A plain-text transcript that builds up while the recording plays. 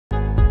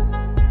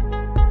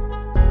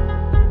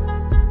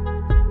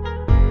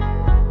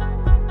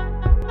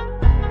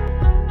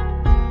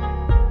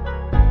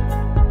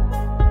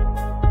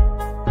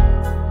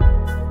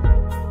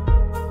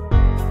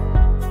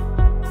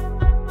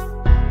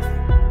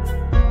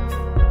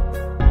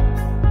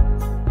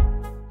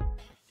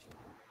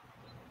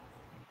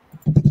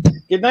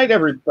Good night,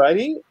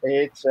 everybody.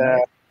 It's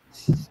that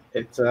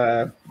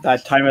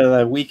time of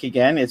the week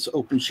again. It's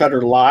Open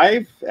Shutter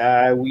Live.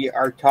 We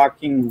are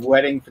talking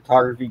wedding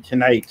photography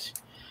tonight,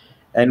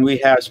 and we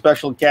have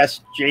special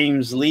guest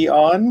James Lee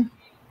on,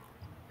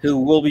 who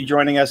will be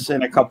joining us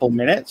in a couple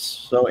minutes.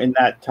 So in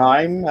that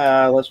time,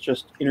 let's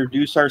just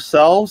introduce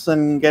ourselves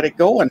and get it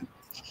going.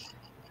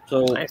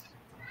 So, nice.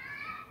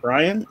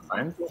 Brian?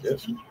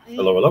 Yes.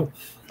 Hello.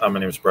 My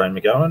name is Bryan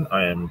McGowan.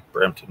 I am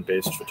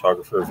Brampton-based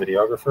photographer,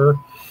 videographer,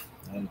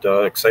 and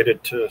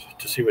excited to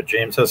see what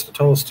James has to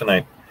tell us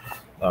tonight.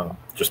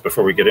 Just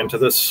before we get into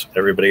this,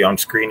 everybody on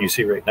screen you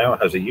see right now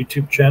has a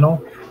YouTube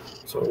channel.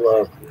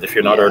 So if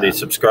you're not already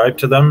subscribed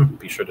to them,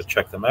 be sure to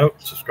check them out.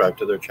 Subscribe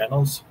to their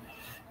channels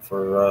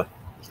for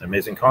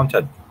amazing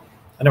content.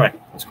 Anyway,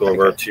 let's go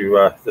over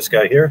to this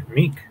guy here,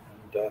 Meek.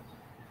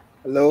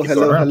 And,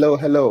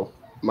 Hello.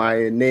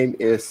 My name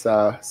is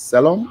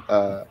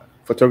Selorm.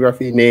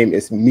 Photography name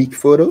is Meek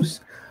Photos.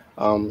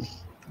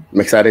 I'm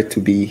excited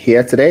to be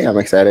here today. I'm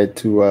excited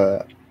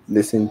to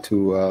listen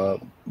to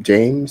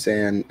James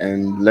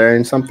and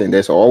learn something.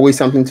 There's always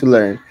something to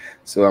learn,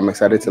 so I'm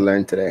excited to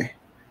learn today.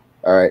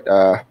 All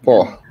right,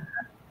 Paul.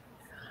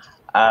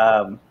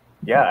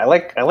 Yeah, I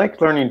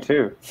like learning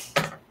too.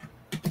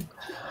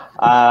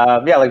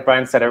 Yeah, like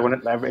Brian said,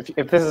 everyone.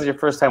 If this is your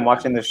first time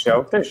watching this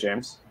show, there's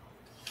James.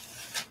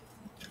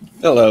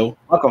 Hello.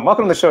 Welcome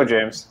to the show,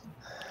 James.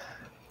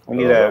 We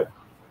need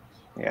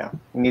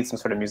we need some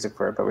sort of music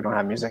for it, but we don't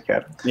have music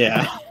yet.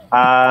 Yeah.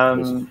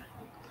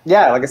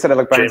 Yeah, like I said,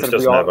 like Brian James said,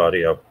 doesn't have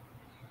audio.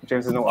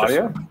 James has no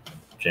audio?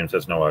 James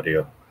has no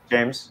audio.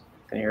 James,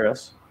 can you hear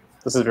us?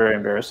 This is very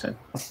embarrassing.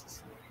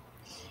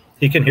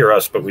 He can hear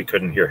us, but we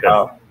couldn't hear him.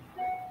 Oh.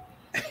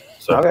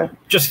 So okay.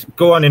 Just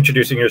go on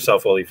introducing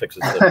yourself while he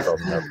fixes the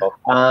problem there, Paul.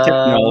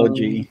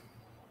 Technology.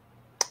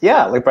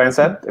 Yeah, like Brian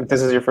said, if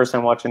this is your first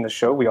time watching the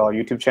show, we all have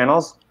YouTube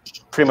channels,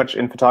 pretty much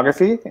in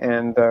photography,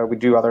 and we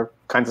do other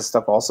kinds of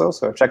stuff also,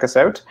 so check us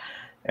out.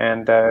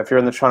 And if you're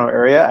in the Toronto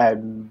area, I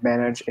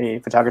manage a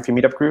photography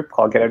meetup group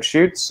called Get Out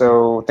Shoot,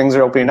 so things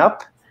are opening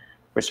up.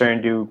 We're starting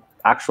to do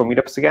actual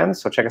meetups again,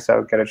 so check us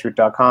out,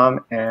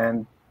 getoutshoot.com,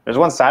 and there's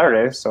one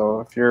Saturday,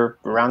 so if you're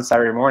around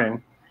Saturday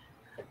morning,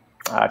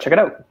 check it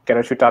out,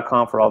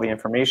 getoutshoot.com for all the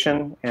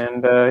information,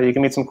 and you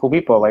can meet some cool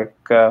people like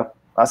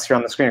us here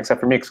on the screen, except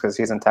for Meeks because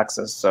he's in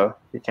Texas, so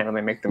he can't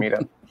really make the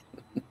meetup.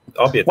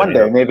 I'll be at the one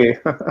day, maybe.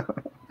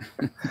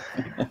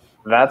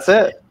 That's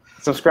it.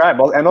 Subscribe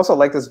and also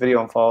like this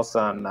video and follow us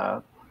on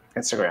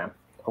Instagram,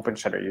 Open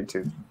Shutter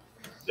YouTube.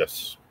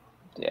 Yes.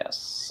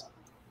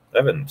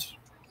 Evans.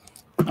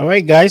 All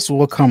right, guys,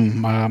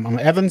 welcome. I'm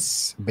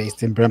Evans,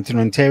 based in Brampton,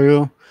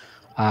 Ontario.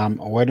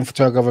 I'm a wedding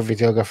photographer,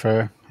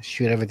 videographer,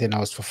 shoot everything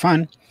else for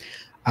fun.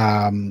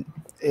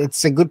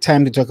 It's a good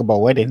time to talk about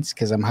weddings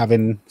because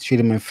I'm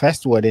shooting my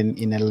first wedding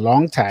in a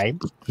long time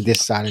this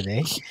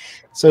Saturday.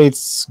 So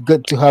it's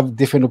good to have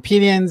different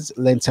opinions,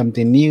 learn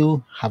something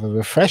new, have a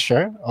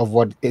refresher of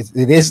what it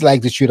is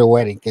like to shoot a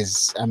wedding.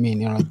 Because, I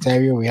mean, in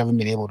Ontario, we haven't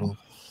been able to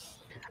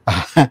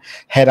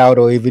head out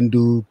or even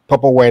do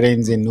proper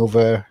weddings in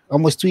over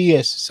almost 2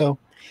 years. So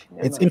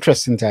it's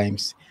interesting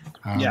times.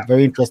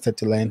 Very interested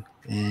to learn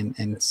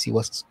and see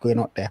what's going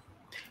on there.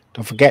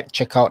 Don't forget,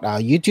 check out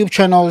our YouTube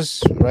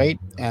channels, right?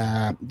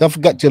 Don't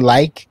forget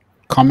to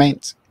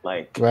comment,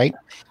 right?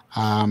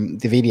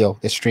 The video,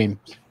 the stream.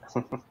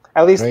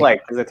 At least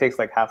right? Because it takes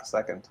like half a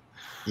second.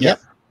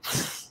 Yep.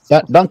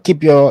 Don't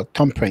keep your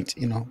thumbprint,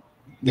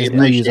 There's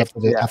no use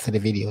after the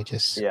video.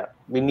 Just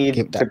we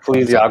need to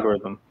please the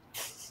algorithm.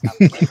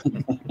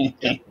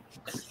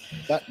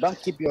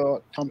 Don't keep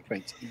your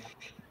thumbprint.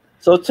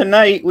 So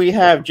tonight we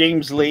have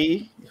James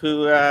Lee,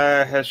 who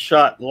has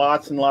shot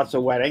lots and lots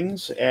of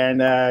weddings,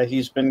 and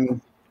he's been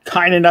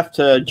kind enough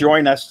to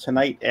join us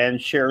tonight and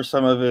share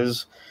some of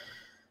his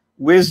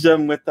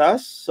wisdom with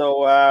us.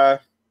 So,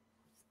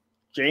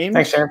 James.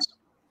 Thanks, James.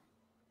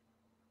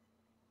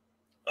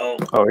 Oh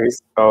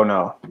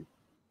no.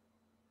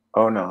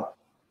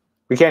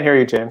 We can't hear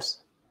you, James.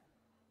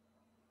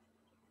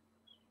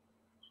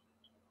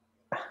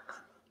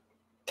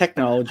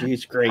 Technology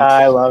is great.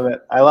 I love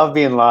it. I love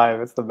being live.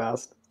 It's the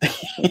best.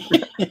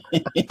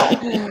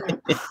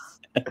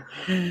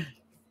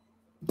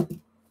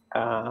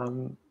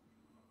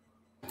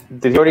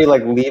 Did he already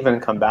leave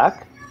and come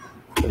back?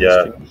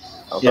 Yeah.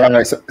 Okay.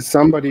 Yeah.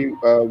 Somebody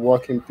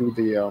walking through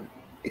the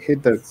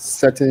hit the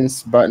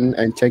settings button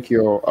and check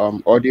your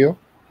audio,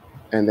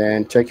 and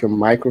then check your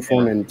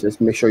microphone and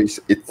just make sure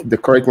the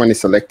correct one is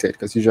selected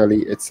because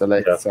usually it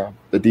selects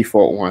the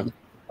default one.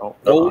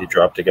 Oh, he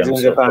dropped again.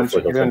 He's going to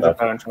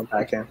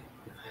back in.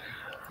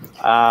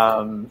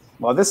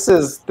 Well, this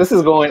is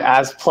going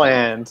as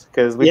planned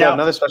because we have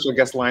another special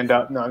guest lined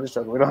up. No, I'm just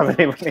joking. We don't have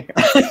anybody.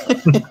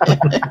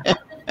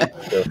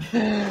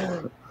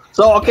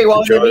 So okay,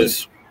 well,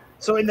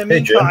 in the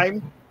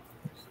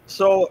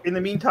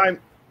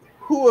meantime,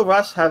 who of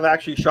us have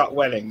actually shot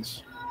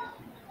weddings?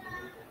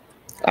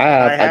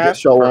 I just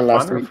shot one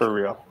last week. For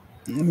real.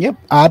 Yep,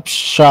 I've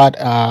shot.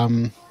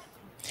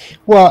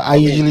 Well, I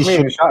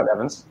usually shot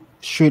Evans.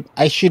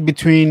 I shoot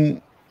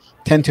between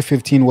 10 to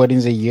 15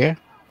 weddings a year.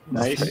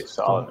 That's pretty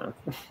solid, man.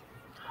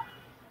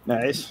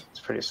 Nice. It's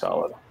pretty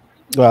solid.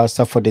 Well,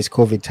 stuff for this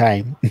COVID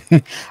time.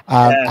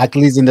 At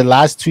least in the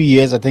last 2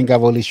 years, I think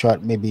I've only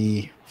shot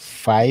maybe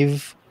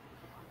 5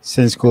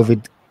 since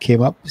COVID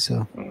came up.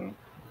 So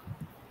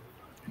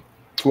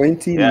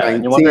 2019. Yeah,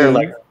 and you wonder,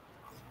 like,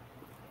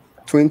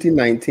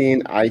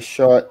 2019, I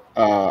shot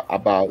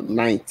about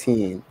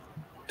 19.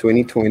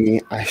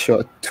 2020, I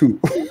shot 2.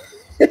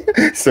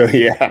 So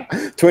yeah,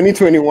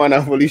 2021,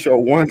 I've only shot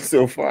 1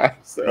 so far.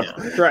 So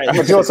Right. I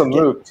can feel some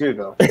move too,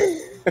 though.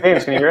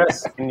 James, can you hear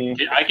us?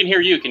 I can hear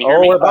you. Can you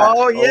hear me? We're back.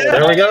 Oh yeah.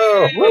 There we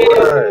go.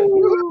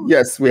 Woo!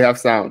 Yes, we have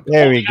sound.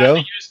 there we You go.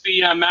 have to use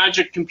the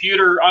magic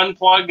computer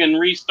unplug and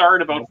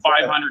restart about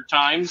 500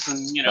 times,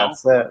 and you know.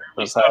 That's it.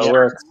 That's how it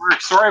works.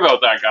 Sorry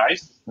about that,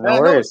 guys.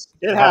 No worries.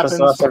 It happens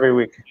to happens. us every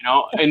week. You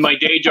know, in my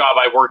day job,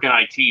 I work in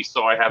IT,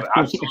 so I have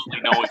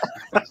absolutely no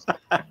excuse.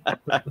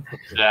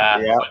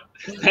 Yeah.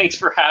 But thanks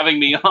for having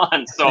me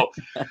on. So,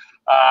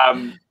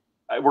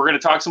 we're going to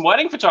talk some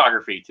wedding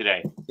photography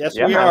today. Yes,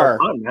 Yeah, we man, are.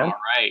 fun, man. All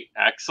right,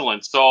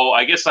 excellent. So,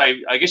 I guess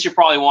you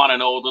probably want to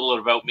know a little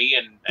bit about me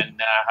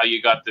and how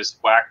you got this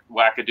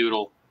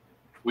wackadoodle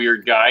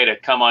weird guy to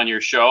come on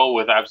your show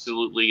with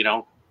absolutely, you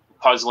know,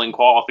 puzzling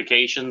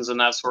qualifications and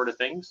that sort of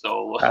thing.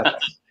 So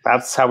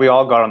That's how we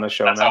all got on the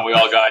show. that's man. how we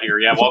all got here.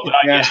 Yeah, well,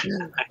 Yeah.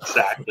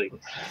 exactly.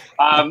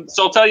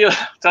 So I'll tell you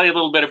a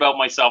little bit about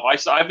myself.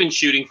 I've been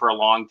shooting for a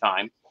long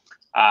time.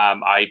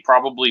 I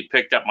probably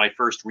picked up my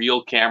first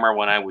real camera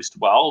when I was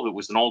 12. It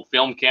was an old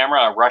film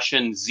camera, a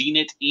Russian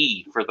Zenit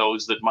E, for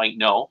those that might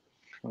know.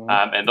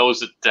 And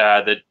those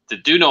that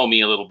do know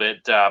me a little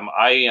bit,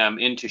 I am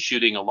into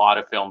shooting a lot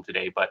of film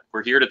today, but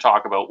we're here to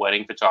talk about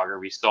wedding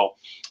photography. So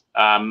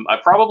I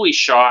probably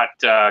shot,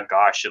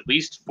 at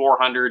least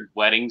 400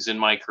 weddings in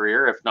my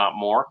career, if not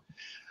more.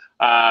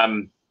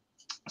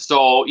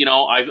 So, you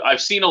know,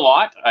 I've seen a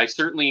lot. I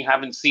certainly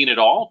haven't seen it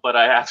all, but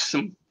I have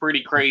some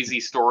pretty crazy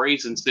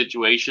stories and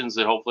situations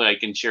that hopefully I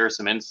can share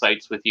some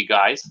insights with you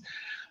guys.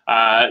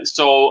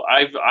 So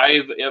I've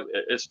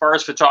as far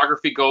as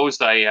photography goes,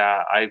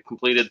 I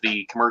completed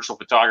the commercial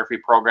photography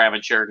program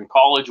at Sheridan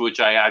College, which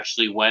I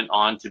actually went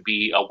on to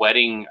be a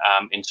wedding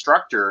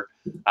instructor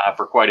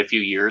for quite a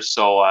few years.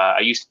 So I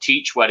used to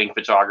teach wedding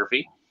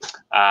photography,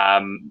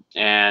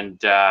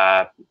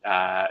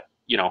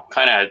 you know,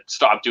 kind of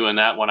stopped doing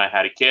that when I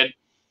had a kid.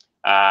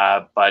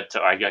 But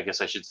I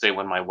guess I should say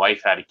when my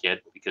wife had a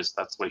kid, because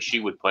that's the way she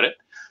would put it.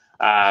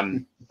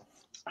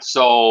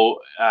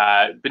 So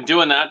been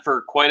doing that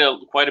for quite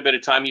a bit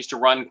of time. Used to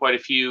run quite a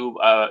few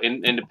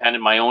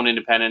my own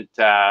independent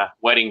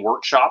wedding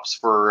workshops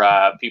for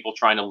people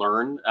trying to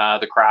learn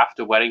the craft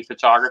of wedding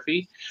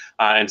photography,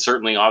 and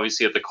certainly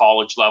obviously at the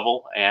college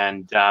level.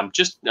 And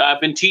just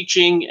been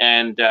teaching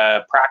and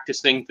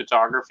practicing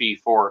photography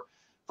for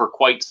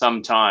quite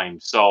some time.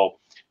 So,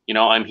 you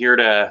know, I'm here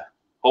to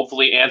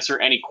hopefully answer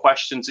any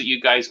questions that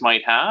you guys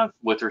might have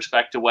with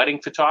respect to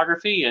wedding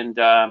photography. And,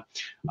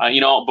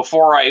 you know,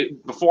 before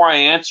I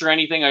answer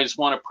anything, I just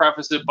want to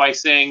preface it by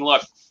saying,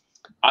 look,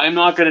 I'm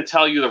not going to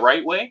tell you the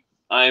right way.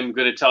 I'm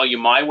going to tell you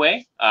my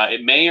way.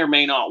 It may or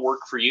may not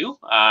work for you,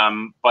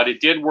 but it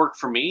did work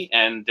for me.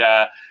 And,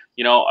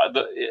 you know,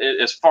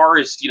 as far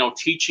as, you know,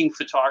 teaching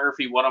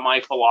photography, one of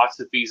my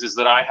philosophies is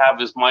that I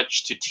have as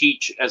much to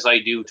teach as I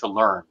do to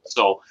learn.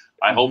 So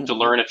I hope to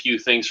learn a few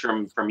things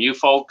from you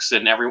folks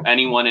and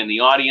anyone in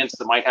the audience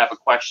that might have a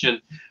question,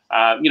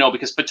 you know,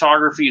 because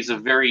photography is a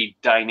very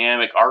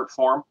dynamic art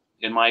form.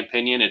 In my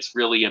opinion, it's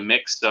really a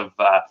mix of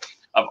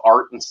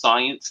art and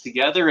science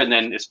together. And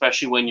then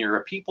especially when you're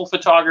a people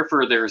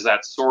photographer, there's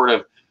that sort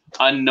of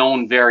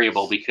unknown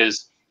variable,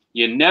 because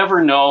you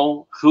never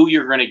know who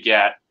you're going to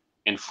get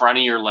in front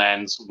of your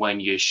lens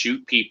when you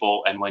shoot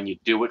people and when you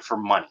do it for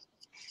money.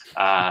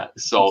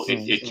 So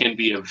it can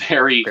be a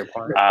very,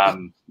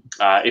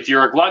 if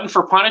you're a glutton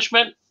for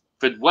punishment,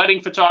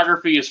 wedding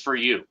photography is for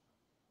you.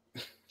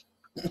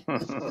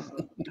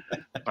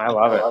 I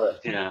love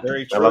it. Yeah.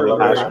 Very I love true. the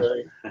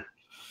passion.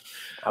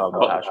 I love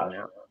the passion,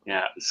 yeah.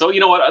 Yeah. So, you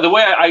know what, the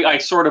way I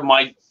sort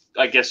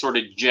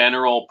of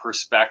general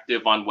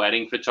perspective on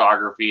wedding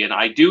photography, and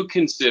I do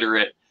consider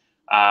it,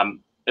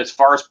 as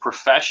far as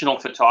professional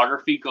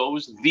photography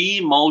goes,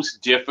 the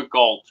most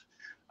difficult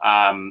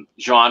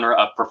genre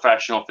of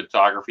professional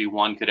photography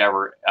one could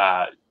ever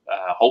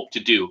hope to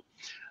do.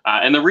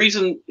 And the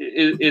reason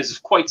is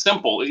quite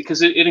simple,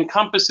 because it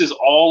encompasses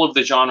all of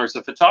the genres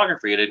of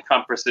photography. It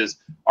encompasses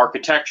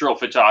architectural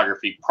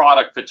photography,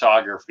 product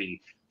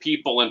photography,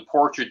 people and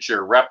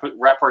portraiture,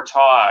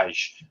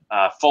 reportage,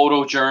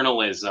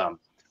 photojournalism,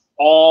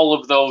 all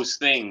of those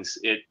things.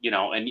 You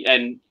know,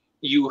 and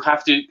you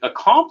have to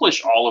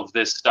accomplish all of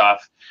this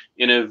stuff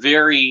in a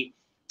very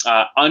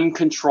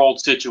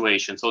uncontrolled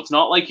situation. So it's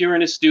not like you're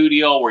in a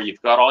studio where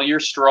you've got all your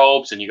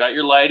strobes and you got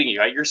your lighting, you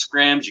got your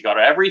scrims, you got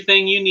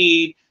everything you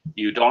need.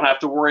 You don't have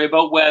to worry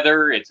about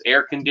weather. It's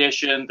air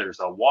conditioned. There's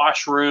a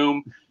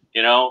washroom,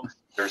 you know,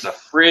 there's a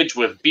fridge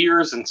with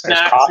beers and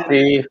snacks,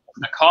 coffee,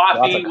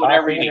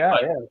 whatever you need.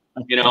 Yeah,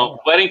 but, you know,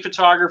 wedding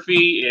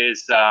photography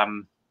is,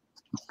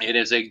 It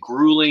is a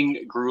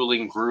grueling,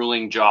 grueling,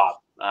 grueling job.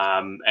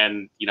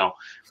 And, you know,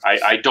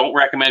 I don't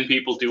recommend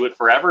people do it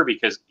forever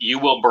because you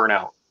will burn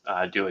out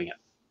doing it.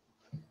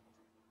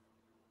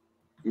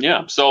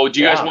 Yeah. So do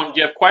you guys do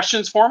you have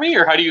questions for me,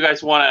 or how do you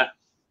guys want to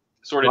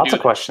sort of Lots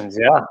of questions.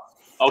 Yeah.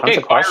 Okay. Tons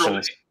of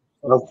questions.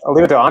 I'll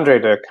leave it to Andre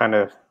to kind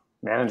of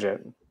manage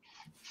it.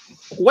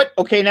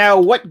 Now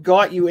what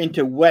got you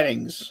into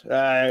weddings?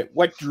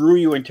 What drew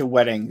you into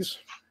weddings?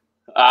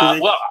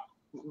 Well,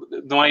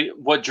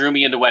 what drew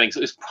me into weddings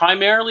is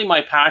primarily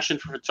my passion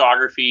for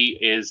photography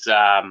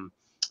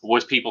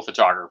was people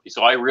photography.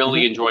 So I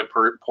really enjoyed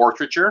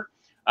portraiture.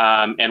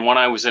 And when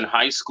I was in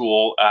high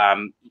school,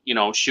 you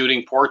know,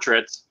 shooting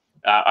portraits,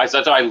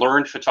 I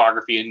learned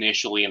photography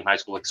initially in high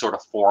school, like sort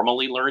of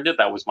formally learned it.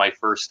 That was my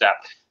first step.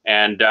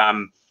 And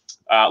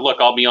look,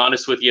 I'll be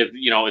honest with you,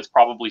 you know, it's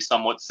probably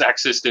somewhat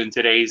sexist in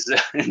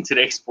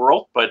today's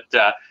world, but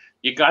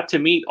you got to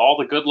meet all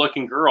the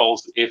good-looking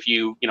girls if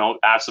you know,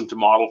 ask them to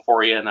model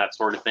for you and that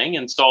sort of thing.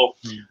 And so,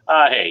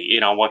 hey, you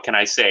know, what can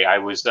I say? I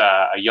was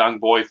a young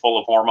boy full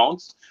of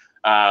hormones,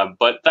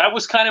 but that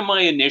was kind of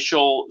my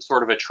initial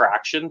sort of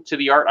attraction to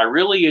the art. I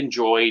really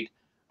enjoyed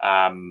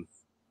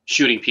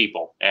shooting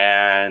people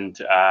and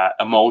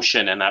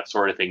emotion and that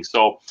sort of thing.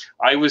 So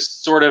I was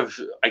sort of,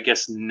 I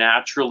guess,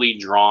 naturally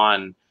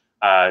drawn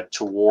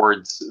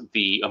towards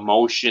the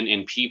emotion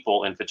in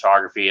people in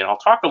photography, and I'll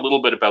talk a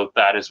little bit about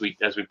that as we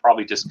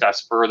probably discuss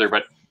further.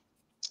 But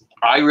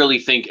I really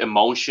think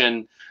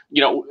emotion,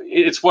 you know,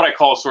 it's what I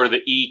call sort of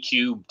the E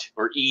cubed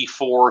or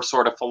E4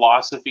 sort of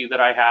philosophy that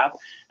I have,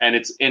 and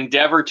it's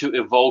endeavor to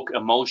evoke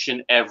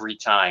emotion every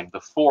time, the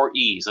 4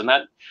 E's, and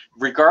that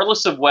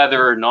regardless of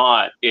whether or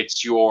not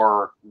it's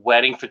your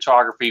wedding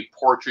photography,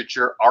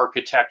 portraiture,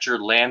 architecture,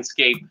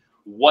 landscape,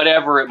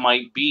 whatever it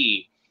might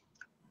be.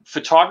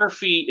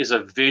 Photography is a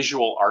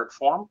visual art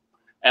form,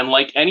 and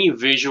like any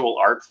visual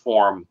art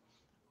form,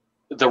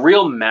 the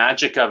real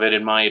magic of it,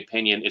 in my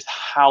opinion, is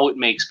how it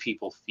makes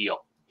people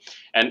feel.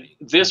 And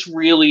this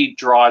really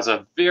draws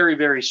a very,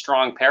 very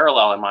strong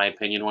parallel, in my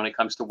opinion, when it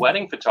comes to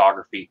wedding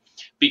photography,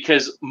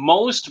 because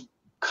most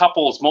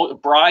couples,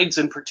 brides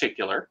in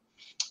particular,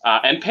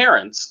 and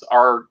parents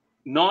are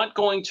not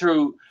going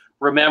to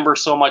remember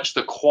so much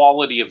the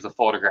quality of the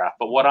photograph.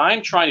 But what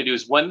I'm trying to do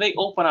is when they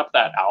open up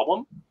that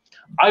album,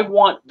 I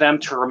want them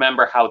to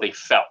remember how they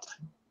felt,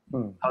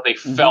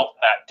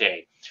 that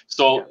day.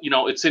 So, you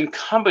know, it's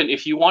incumbent,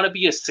 if you want to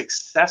be a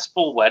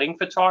successful wedding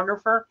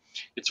photographer,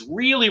 it's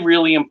really,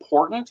 really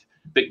important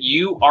that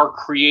you are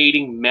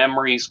creating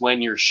memories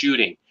when you're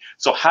shooting.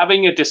 So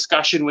having a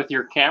discussion with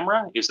your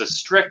camera is a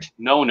strict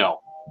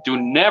no-no. Do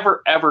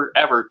never, ever,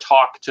 ever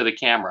talk to the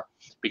camera,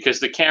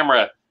 because the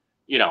camera,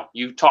 you know,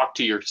 you talk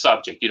to your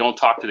subject. You don't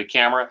talk to the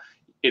camera.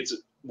 It's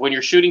when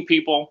you're shooting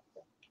people,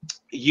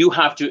 you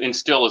have to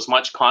instill as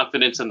much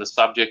confidence in the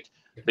subject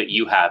that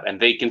you have, and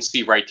they can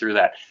see right through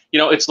that. You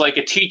know, it's like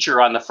a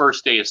teacher on the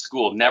first day of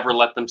school. Never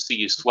let them see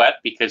you sweat,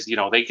 because, you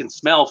know, they can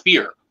smell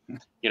fear,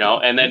 you know,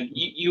 and then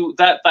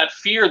that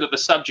fear that the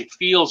subject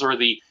feels, or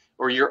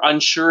your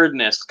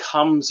unsureness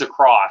comes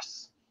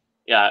across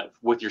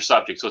with your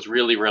subject. So it's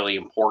really, really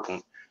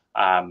important,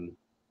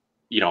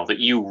 you know, that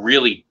you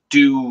really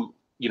do,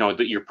 you know,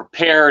 that you're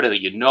prepared and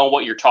that you know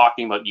what you're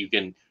talking about. You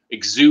can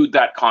exude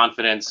that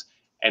confidence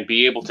and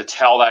be able to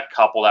tell that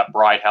couple, that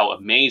bride, how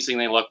amazing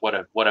they look, what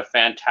a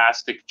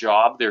fantastic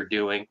job they're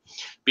doing.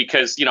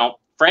 Because, you know,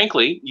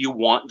 frankly, you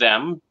want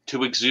them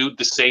to exude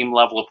the same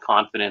level of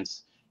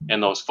confidence in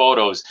those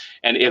photos.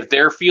 And if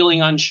they're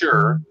feeling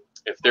unsure,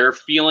 if they're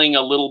feeling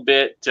a little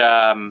bit,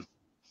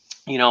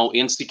 you know,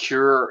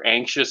 insecure or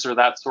anxious or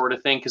that sort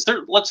of thing, because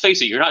let's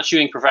face it, you're not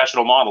shooting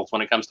professional models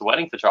when it comes to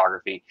wedding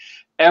photography.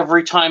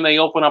 Every time they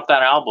open up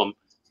that album,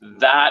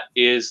 that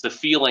is the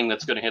feeling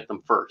that's going to hit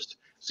them first.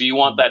 So you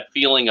want that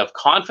feeling of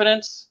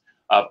confidence,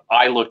 of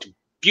I looked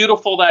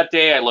beautiful that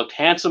day, I looked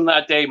handsome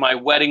that day, my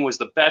wedding was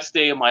the best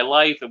day of my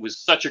life, it was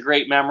such a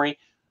great memory.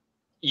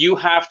 You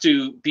have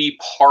to be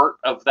part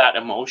of that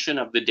emotion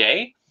of the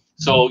day.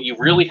 So you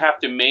really have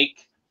to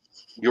make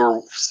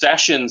your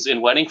sessions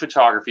in wedding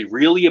photography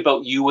really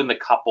about you and the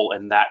couple,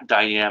 and that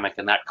dynamic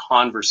and that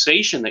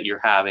conversation that you're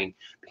having,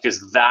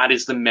 because that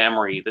is the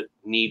memory that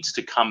needs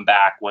to come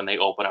back when they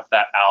open up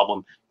that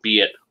album, be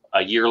it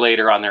a year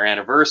later on their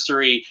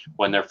anniversary,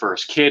 when their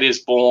first kid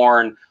is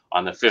born,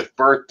 on the 5th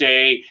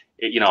birthday,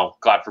 you know,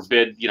 God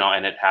forbid, you know,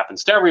 and it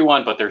happens to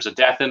everyone, but there's a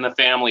death in the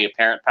family, a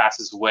parent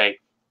passes away.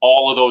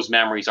 All of those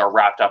memories are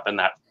wrapped up in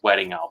that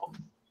wedding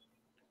album.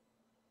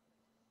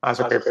 That's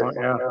a great point.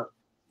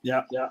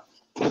 Yeah. Yeah.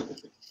 Do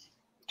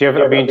you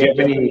have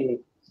any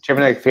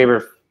like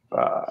favorite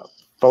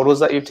photos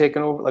that you've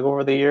taken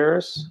over the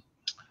years?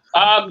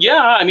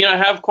 Yeah, I mean, I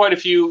have quite a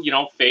few, you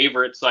know,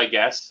 favorites, I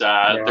guess.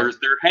 They're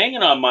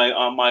hanging on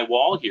my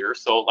wall here,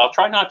 so I'll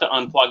try not to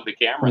unplug the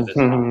camera this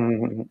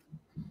time.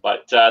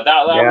 But that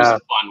was a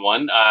fun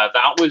one.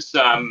 That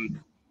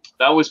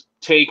was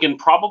taken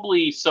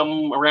probably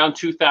around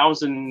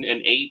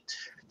 2008,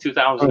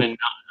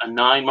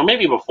 2009, or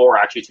maybe before,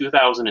 actually,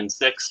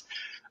 2006.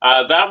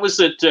 That was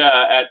at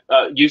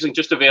using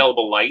just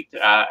available light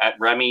at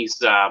Remy's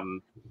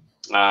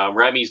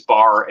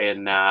bar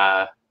in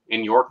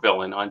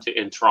Yorkville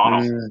in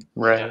Toronto.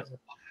 Right. Yeah.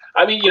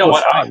 I mean, you know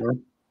what?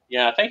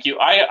 Yeah, thank you.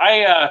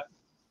 I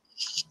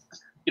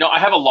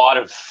have a lot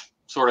of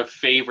sort of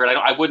favorite.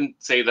 I wouldn't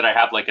say that I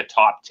have like a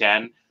top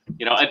 10.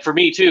 And for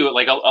me too,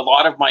 like a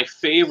lot of my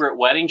favorite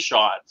wedding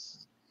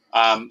shots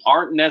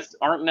aren't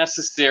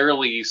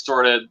necessarily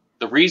sort of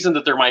the reason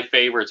that they're my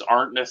favorites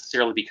aren't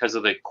necessarily because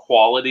of the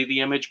quality of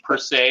the image per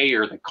se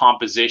or the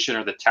composition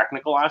or the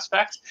technical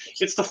aspects.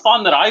 It's the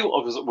fun that I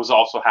was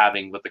also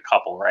having with the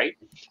couple, right?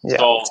 Yeah.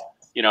 So,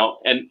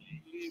 and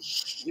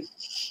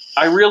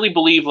I really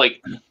believe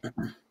like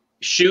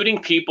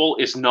shooting people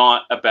is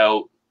not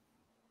about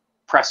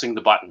pressing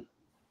the button,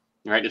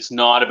 right? It's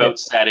not about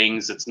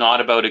settings. It's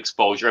not about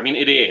exposure. I mean,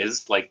 it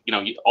is like,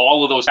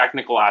 all of those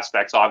technical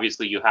aspects,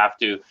 obviously you have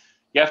to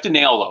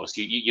nail those.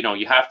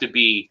 You have to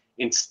be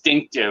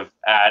instinctive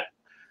at,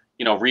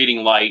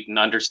 reading light and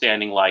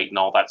understanding light and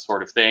all that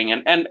sort of thing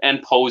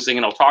and posing.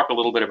 And I'll talk a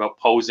little bit about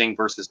posing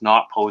versus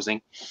not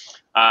posing.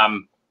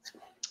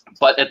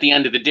 But at the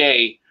end of the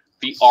day,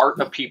 the art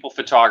of people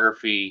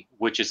photography,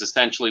 which is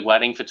essentially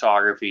wedding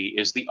photography,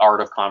 is the art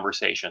of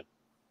conversation.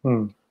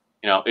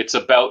 It's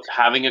about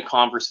having a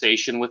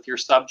conversation with your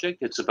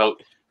subject. It's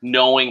about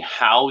knowing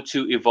how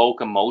to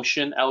evoke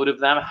emotion out of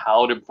them,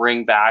 how to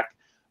bring back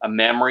a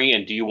memory.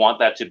 And do you want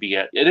that to be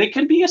and it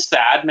can be a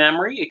sad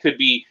memory. It could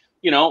be,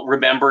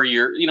 remember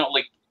your,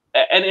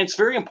 and it's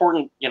very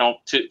important,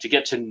 to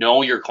get to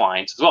know your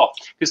clients as well,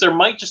 because there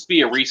might just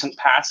be a recent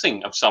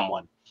passing of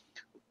someone,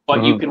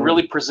 but you can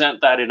really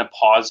present that in a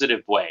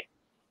positive way.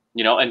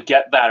 And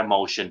get that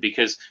emotion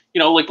because,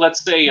 like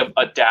let's say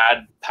a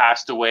dad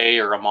passed away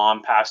or a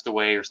mom passed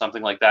away or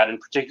something like that. And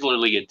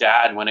particularly a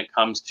dad when it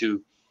comes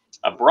to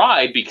a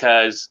bride,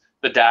 because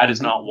the dad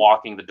is not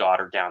walking the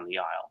daughter down the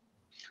aisle.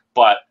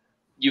 But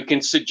you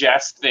can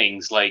suggest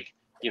things like,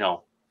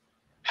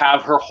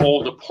 have her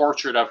hold a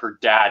portrait of her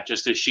dad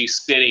just as she's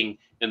sitting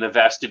in the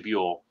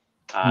vestibule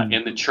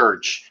in the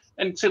church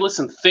and say,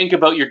 listen, think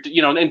about your,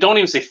 and don't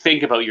even say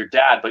think about your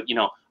dad, but,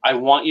 I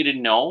want you to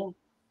know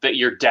that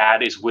your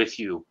dad is with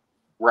you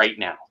right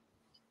now.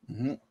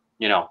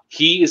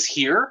 He is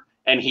here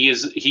and he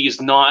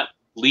is not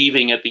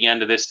leaving at the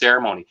end of this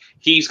ceremony.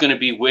 He's going to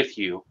be with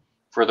you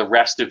for the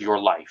rest of your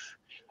life.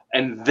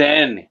 And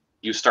then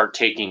you start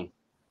taking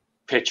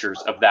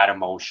pictures of that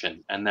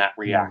emotion and that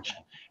reaction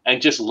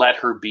and just let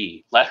her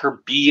be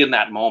in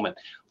that moment.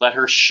 Let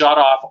her shut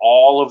off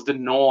all of the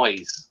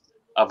noise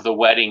of the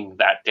wedding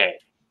that day.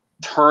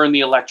 Turn the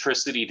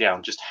electricity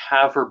down, just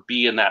have her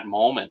be in that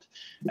moment.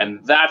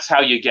 And that's how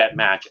you get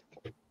magic,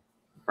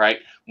 right?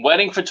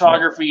 Wedding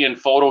photography and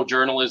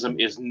photojournalism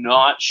is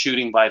not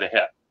shooting by the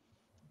hip.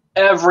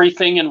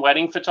 Everything in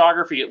wedding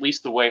photography, at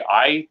least the way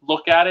I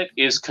look at it,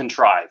 is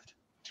contrived.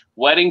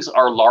 Weddings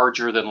are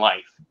larger than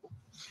life.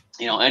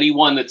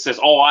 Anyone that says,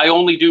 oh, I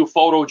only do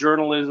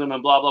photojournalism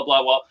and blah, blah,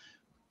 blah. Well,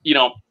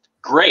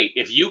 great.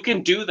 If you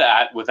can do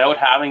that without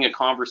having a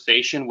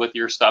conversation with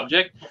your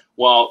subject,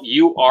 well,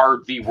 you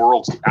are the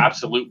world's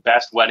absolute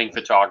best wedding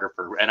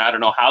photographer. And I don't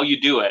know how you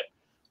do it,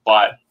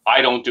 but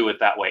I don't do it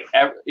that way.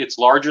 It's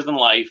larger than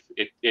life.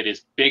 It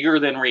is bigger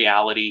than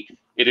reality.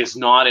 It is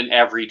not an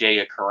everyday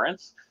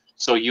occurrence.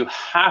 So you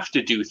have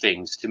to do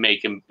things to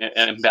make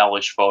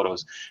embellish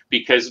photos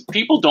because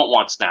people don't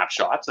want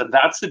snapshots. And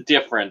that's the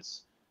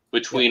difference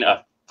between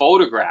a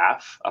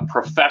photograph, a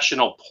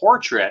professional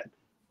portrait,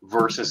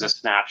 versus a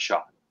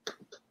snapshot,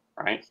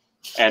 right?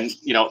 And,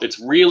 it's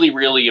really,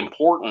 really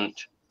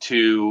important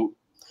to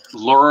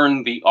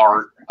learn the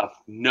art of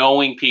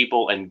knowing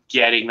people and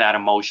getting that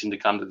emotion to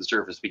come to the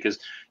surface because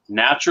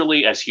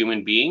naturally as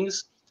human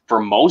beings, for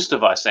most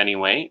of us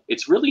anyway,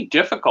 it's really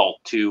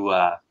difficult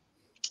to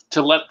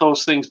let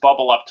those things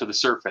bubble up to the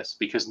surface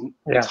because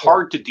it's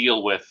hard to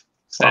deal with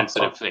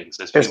sensitive things.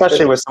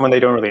 Especially with someone they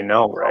don't really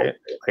know, right?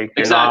 Like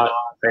you're not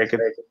like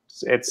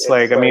it's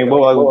like I mean,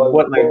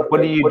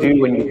 what do you do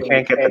when you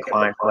can't get the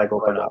client to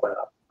open up?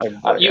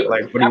 What do you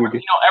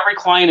do? Every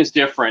client is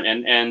different,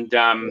 and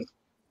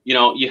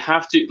you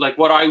have to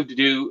what I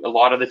do a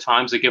lot of the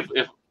times. Like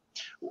if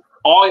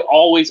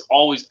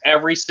always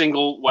every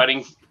single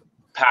wedding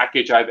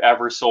package I've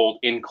ever sold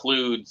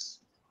includes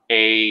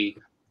an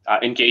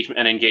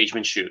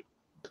engagement shoot.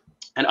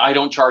 And I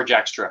don't charge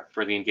extra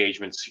for the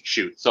engagement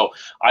shoot. So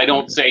I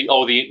don't say,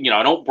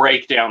 I don't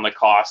break down the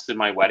cost in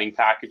my wedding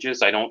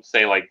packages. I don't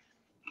say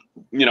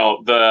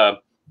the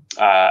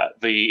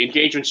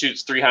engagement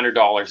shoot's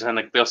 $300,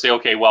 and they'll say,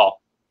 okay,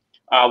 well,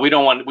 we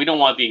don't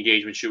want the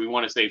engagement shoot. We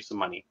want to save some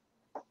money.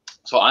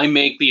 So I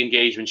make the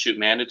engagement shoot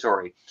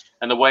mandatory.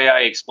 And the way I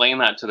explain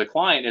that to the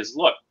client is,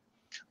 look,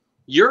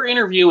 you're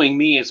interviewing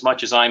me as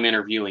much as I'm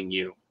interviewing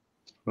you.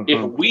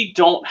 If we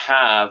don't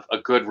have a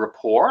good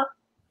rapport,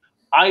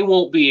 I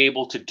won't be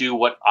able to do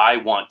what I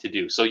want to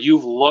do. So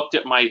you've looked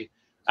at my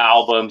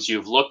albums,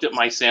 you've looked at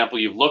my sample,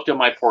 you've looked at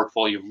my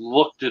portfolio, you've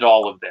looked at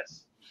all of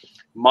this.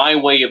 My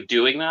way of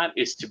doing that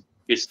is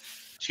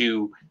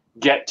to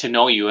get to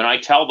know you. And I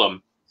tell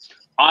them,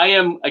 I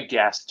am a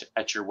guest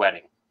at your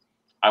wedding.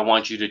 I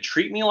want you to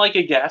treat me like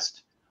a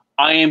guest.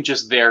 I am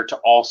just there to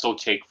also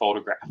take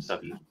photographs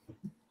of you,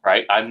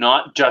 right? I'm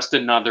not just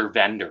another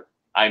vendor.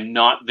 I'm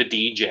not the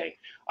DJ.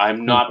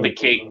 I'm not the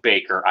cake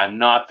baker. I'm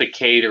not the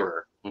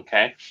caterer,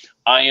 okay?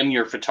 I am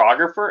your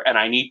photographer, and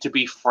I need to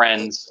be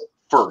friends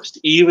first,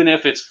 even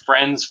if it's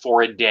friends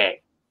for a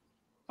day.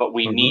 But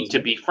we need to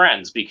be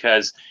friends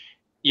because,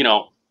 you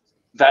know,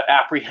 that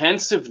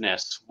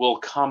apprehensiveness will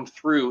come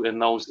through in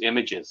those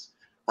images,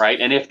 right?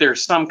 And if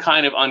there's some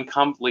kind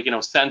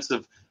of sense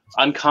of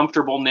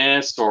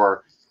uncomfortableness,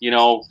 or, you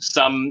know,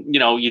 some, you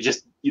know,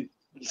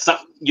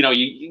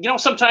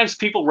 sometimes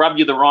people rub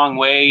you the wrong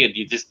way, and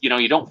you just, you know,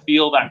 you don't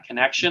feel that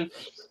connection.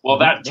 Well,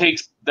 that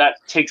takes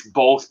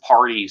both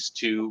parties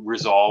to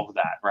resolve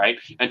that, right?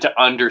 And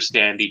to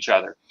understand each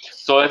other.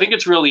 So I think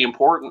it's really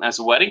important as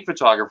a wedding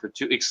photographer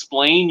to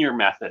explain your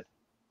method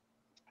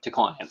to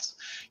clients.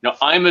 You know,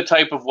 I'm the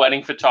type of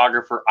wedding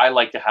photographer, I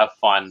like to have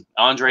fun.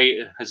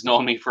 Andre has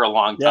known me for a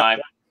long time.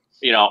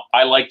 You know,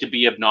 I like to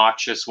be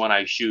obnoxious when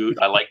I shoot.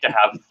 I like to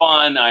have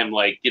fun. I'm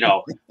like, you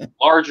know,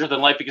 larger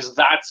than life, because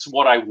that's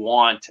what I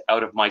want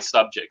out of my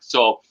subject.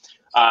 So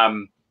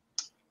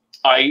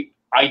I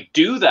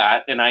do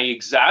that, and I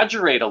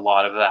exaggerate a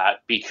lot of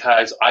that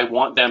because I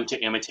want them to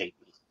imitate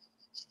me,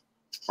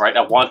 right?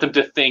 I want them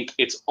to think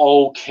it's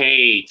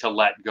okay to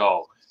let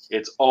go.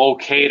 It's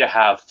okay to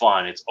have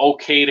fun. It's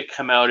okay to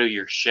come out of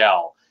your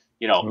shell.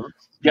 You know,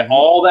 get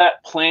all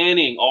that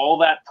planning, all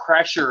that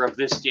pressure of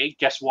this date.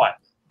 Guess what?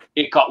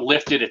 It got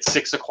lifted at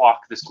 6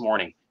 o'clock this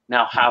morning.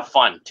 Now have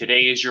fun.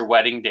 Today is your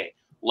wedding day.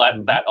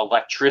 Let that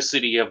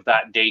electricity of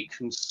that day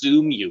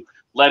consume you.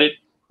 Let it,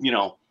 you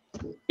know,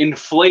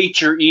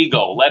 inflate your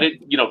ego. Let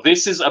it, you know,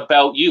 this is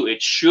about you.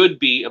 It should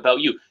be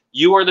about you.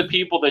 You are the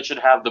people that should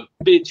have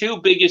the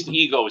two biggest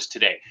egos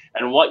today.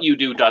 And what you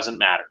do doesn't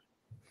matter.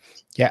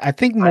 Yeah, I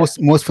think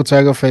most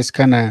photographers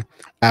kind of,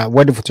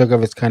 wedding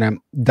photographers kind of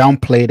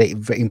downplay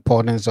the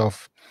importance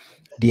of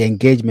the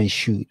engagement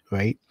shoot,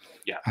 right?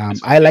 Yeah,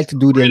 I like to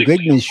do the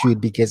engagement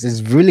shoot because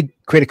it's really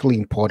critically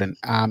important,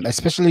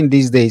 especially in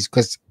these days.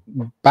 Because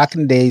back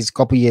in the days, a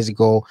couple years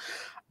ago,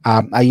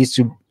 I used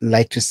to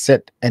like to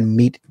sit and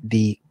meet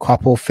the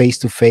couple face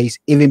to face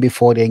even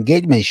before the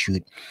engagement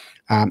shoot,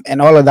 and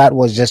all of that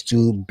was just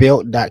to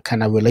build that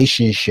kind of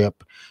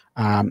relationship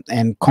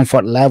and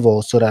comfort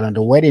level, so that on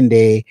the wedding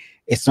day,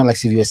 it's not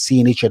like if you're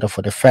seeing each other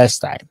for the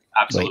first time.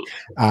 Absolutely.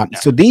 Right?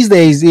 So these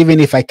days, even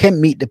if I can't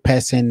meet the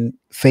person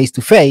face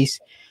to face,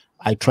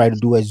 I try to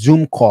do a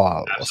Zoom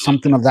call or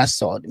something of that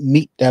sort,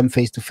 meet them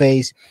face to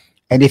face.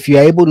 And if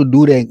you're able to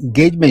do the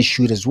engagement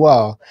shoot as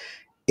well,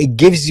 it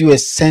gives you a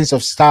sense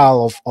of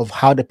style of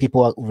how the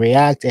people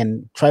react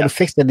and try to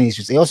fix the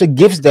issues. It also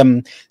gives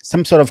them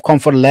some sort of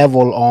comfort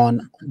level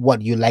on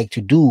what you like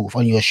to do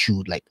on your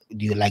shoot. Like,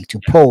 do you like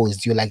to pose?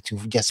 Do you like to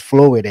just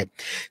flow with it?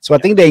 So I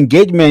think the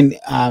engagement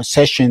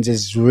sessions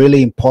is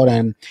really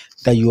important,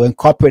 that you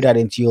incorporate that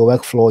into your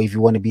workflow if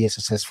you want to be a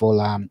successful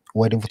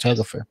wedding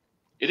photographer.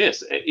 It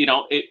is, you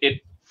know,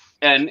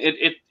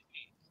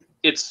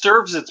 it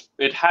serves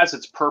it has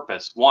its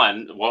purpose.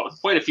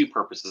 Quite a few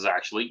purposes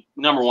actually.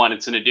 Number one,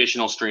 it's an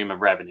additional stream of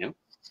revenue.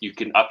 You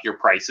can up your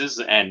prices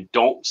and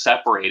don't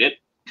separate it.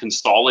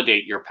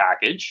 Consolidate your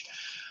package.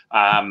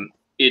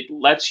 It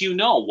lets you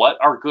know what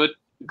are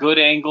good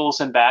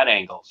angles and bad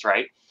angles,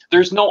 right?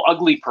 There's no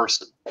ugly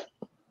person,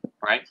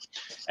 right?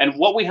 And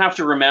what we have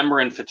to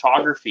remember in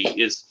photography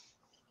is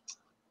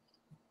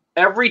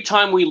every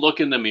time we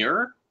look in the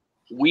mirror,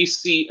 we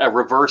see a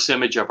reverse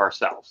image of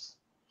ourselves.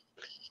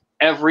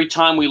 Every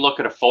time we look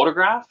at a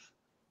photograph,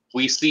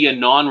 we see a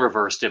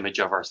non-reversed image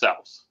of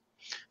ourselves.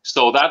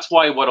 So that's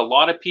why what a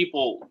lot of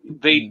people,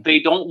 they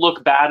don't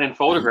look bad in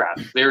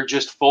photographs. They're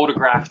just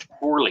photographed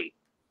poorly,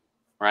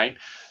 right?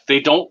 They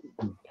don't,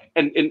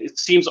 and it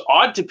seems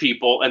odd to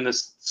people. And the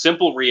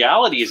simple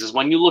reality is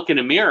when you look in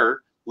a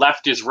mirror,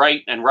 left is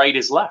right and right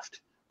is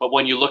left. But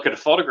when you look at a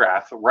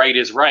photograph, right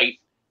is right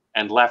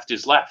and left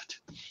is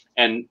left.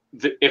 And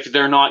if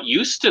they're not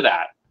used to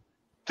that,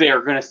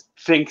 they're going to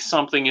think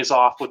something is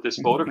off with this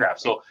photograph.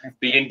 So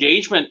the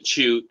engagement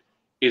shoot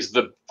is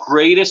the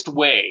greatest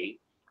way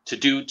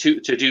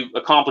to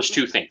accomplish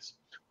two things.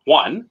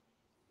 One,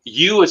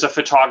 you as a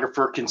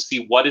photographer can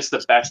see what is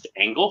the best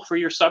angle for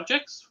your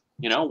subjects.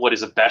 You know, what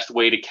is the best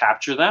way to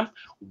capture them?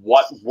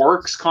 What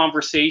works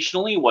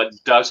conversationally? What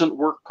doesn't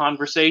work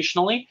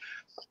conversationally?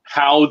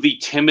 How the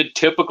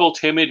typical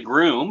timid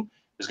groom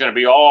is going to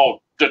be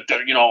all,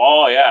 you know,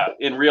 oh yeah,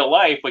 in real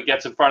life, but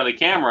gets in front of the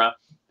camera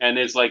and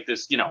is like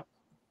this, you know,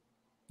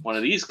 one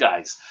of these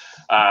guys.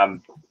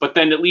 But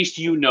then at least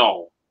you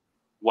know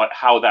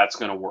how that's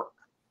going to work,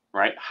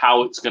 right?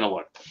 How it's going to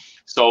look.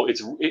 So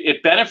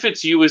it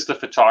benefits you as the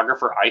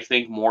photographer, I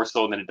think, more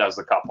so than it does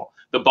the couple.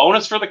 The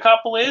bonus for the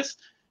couple is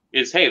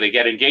hey, they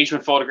get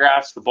engagement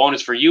photographs. The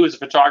bonus for you as a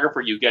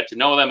photographer, you get to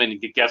know them,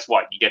 and guess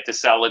what? You get to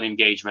sell an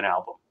engagement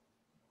album,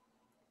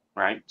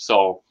 right?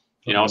 So,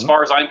 you know, as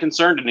far as I'm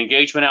concerned, an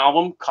engagement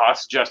album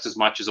costs just as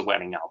much as a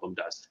wedding album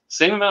does.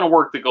 Same amount of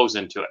work that goes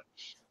into it,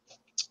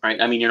 right?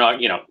 I mean, you're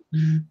not, you know,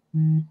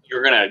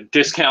 you're going to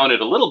discount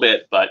it a little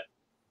bit, but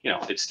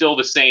it's still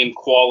the same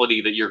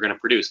quality that you're going to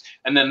produce.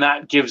 And then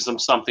that gives them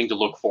something to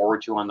look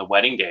forward to on the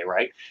wedding day,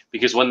 right?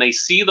 Because when they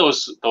see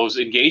those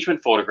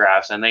engagement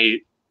photographs and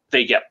they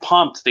get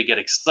pumped, they get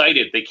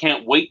excited, they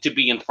can't wait to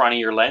be in front of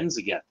your lens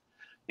again.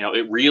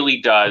 It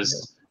really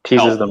does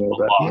teases them a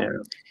little bit.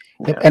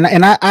 Yeah.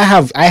 And I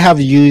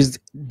have used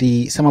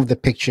some of the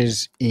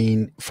pictures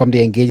from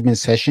the engagement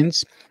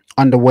sessions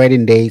on the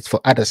wedding days for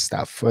other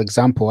stuff. For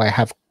example, I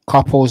have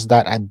couples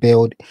that I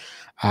build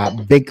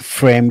big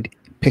framed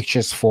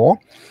pictures for,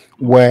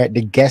 where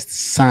the guests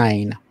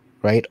sign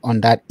right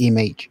on that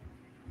image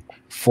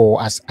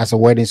for as a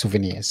wedding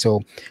souvenir.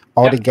 So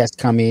all the guests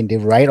come in, they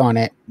write on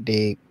it,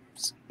 they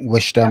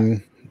wish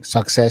them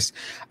success,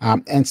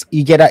 and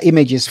you get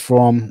images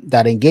from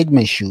that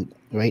engagement shoot,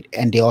 right?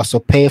 And they also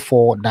pay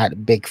for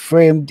that big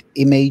framed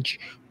image.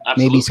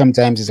 Absolutely. Maybe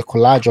sometimes it's a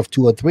collage of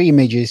 2 or 3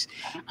 images.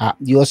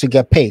 You also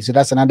get paid, so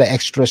that's another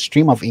extra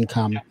stream of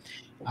income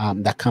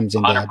that comes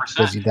in 100%. There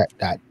because you get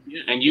that.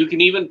 Yeah, and you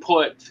can even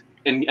put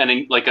in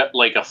like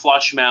a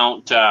flush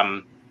mount,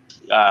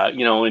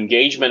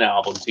 engagement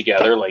album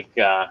together. Like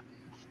I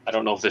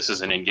don't know if this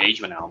is an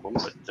engagement album,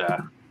 but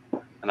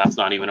and that's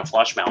not even a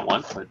flush mount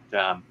one. But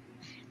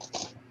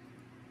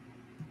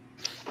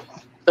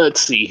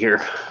let's see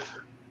here.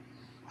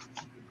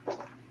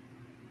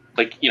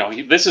 Like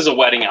this is a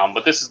wedding album,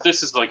 but this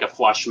is like a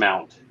flush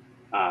mount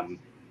album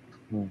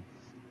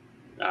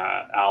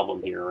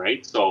here,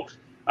 right? So,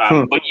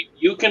 but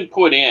you can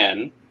put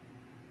in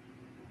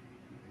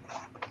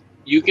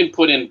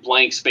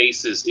blank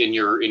spaces in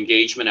your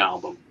engagement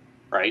album,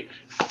 right,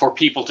 for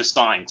people to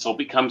sign. So it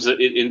becomes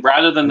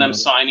rather than them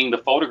signing the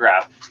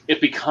photograph, it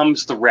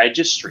becomes the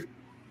registry.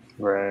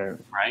 Right.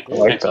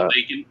 Like and so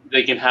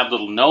they can have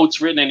little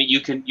notes written, and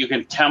you can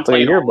template it's like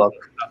a yearbook.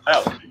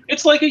 Out.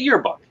 It's like a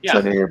yearbook. Yeah.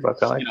 It's like a yearbook.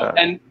 I like that.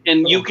 And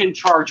you can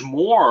charge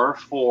more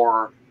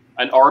for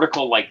an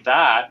article like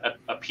that,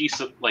 a piece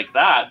of like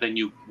that, than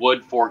you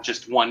would for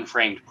just one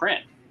framed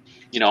print.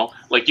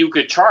 Like you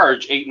could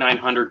charge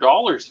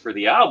 $800-900 for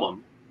the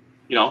album,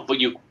 but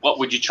what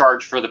would you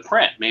charge for the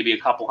print? Maybe a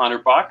couple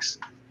 $100,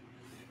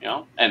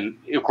 and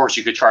of course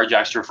you could charge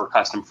extra for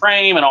custom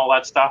frame and all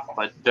that stuff.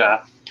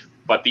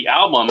 But the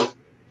album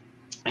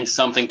is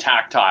something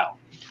tactile.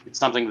 It's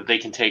something that they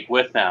can take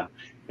with them.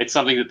 It's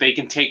something that they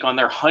can take on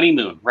their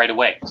honeymoon right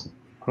away.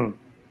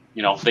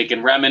 They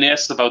can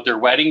reminisce about their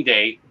wedding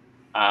day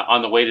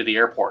on the way to the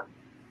airport.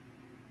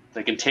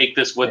 They can take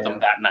this with them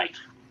that night.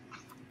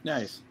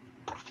 Nice.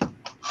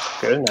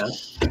 Good enough.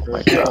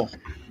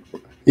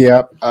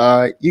 Yeah,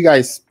 you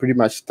guys pretty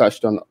much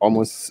touched on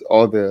almost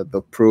all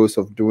the pros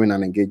of doing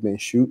an engagement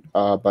shoot,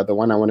 but the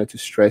one I wanted to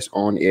stress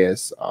on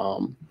is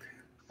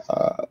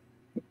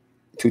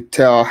to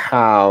tell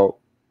how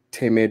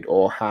timid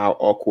or how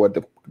awkward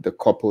the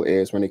couple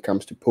is when it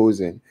comes to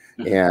posing.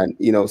 And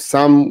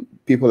some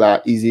people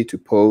are easy to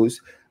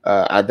pose,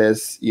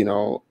 others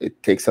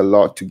it takes a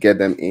lot to get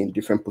them in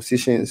different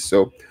positions.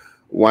 So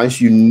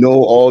once you know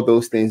all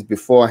those things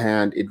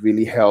beforehand, it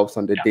really helps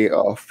on the day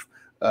of.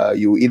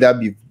 You either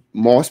be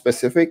more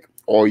specific,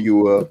 or you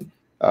will,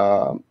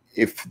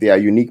 if they are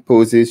unique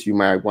poses, you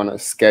might want to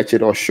sketch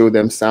it or show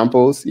them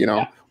samples.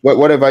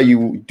 Whatever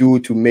you do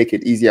to make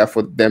it easier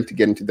for them to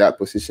get into that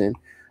position,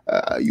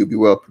 you'll be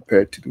well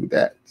prepared to do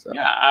that. So.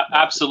 Yeah,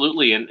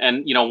 absolutely.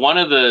 And one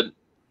of the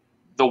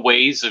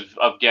ways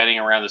of getting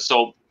around this.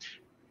 So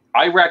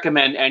I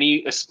recommend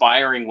any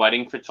aspiring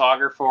wedding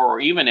photographer,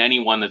 or even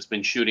anyone that's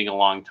been shooting a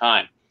long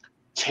time,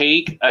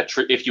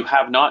 if you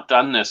have not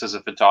done this as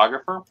a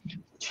photographer,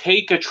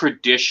 take a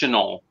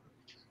traditional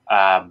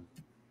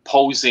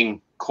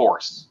posing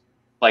course.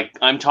 Like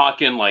I'm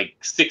talking like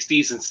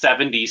 60s and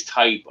 70s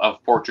type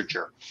of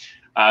portraiture.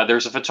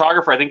 There's a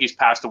photographer, I think he's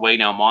passed away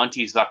now,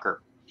 Monty Zucker.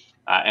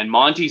 And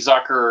Monty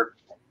Zucker,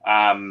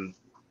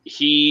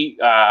 he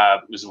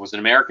was an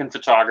American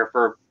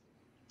photographer.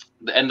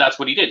 And that's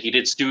what he did. He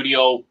did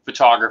studio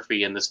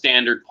photography and the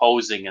standard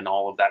posing and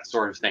all of that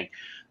sort of thing.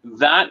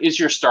 That is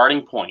your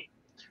starting point,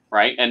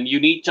 right? And you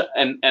need to,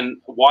 and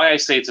why I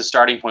say it's a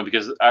starting point,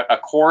 because a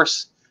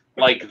course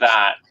like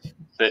that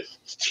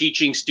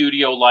teaching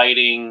studio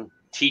lighting,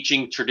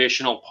 teaching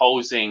traditional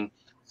posing,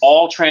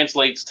 all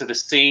translates to the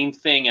same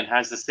thing and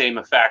has the same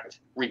effect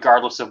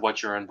regardless of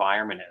what your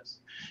environment is.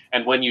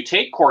 And when you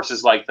take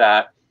courses like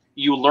that,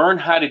 you learn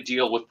how to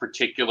deal with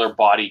particular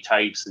body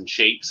types and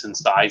shapes and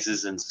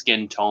sizes and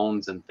skin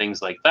tones and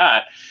things like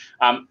that.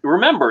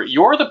 Remember,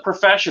 you're the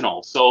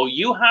professional, so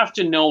you have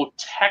to know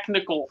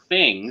technical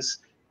things,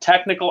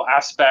 technical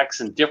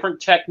aspects and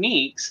different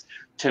techniques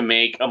to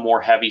make a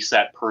more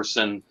heavy-set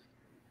person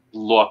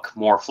look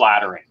more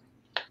flattering.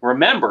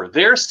 Remember,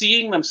 they're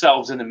seeing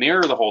themselves in the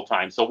mirror the whole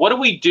time. So what do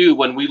we do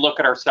when we look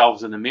at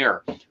ourselves in the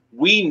mirror?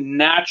 We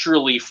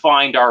naturally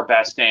find our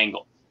best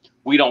angle.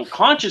 We don't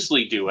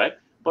consciously do it,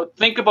 but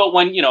think about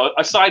when,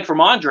 aside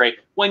from Andre,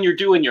 when you're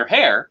doing your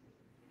hair,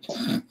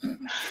 well,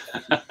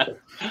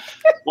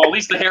 at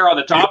least the hair on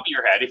the top of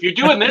your head. If you're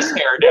doing this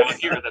hair down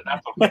here, then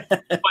that's okay.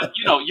 But,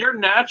 you're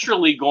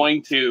naturally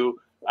going to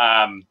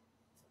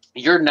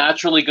you're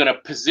naturally going to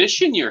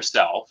position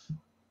yourself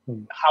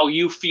how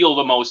you feel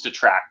the most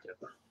attractive,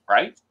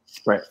 right?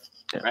 Right.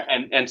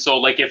 Yeah. And so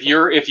like if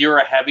you're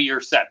a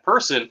heavier set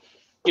person,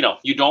 you know,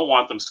 you don't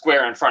want them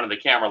square in front of the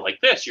camera like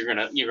this. You're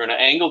gonna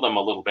angle them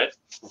a little bit,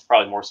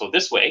 probably more so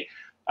this way.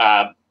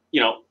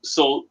 You know,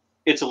 so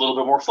it's a little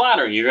bit more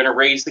flatter. You're gonna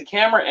raise the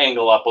camera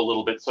angle up a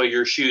little bit so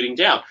you're shooting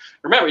down.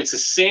 Remember, it's the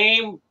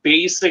same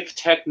basic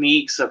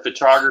techniques of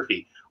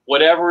photography.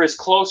 Whatever is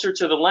closer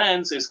to the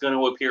lens is going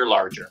to appear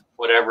larger.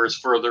 Whatever is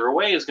further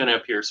away is going to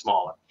appear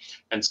smaller.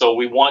 And so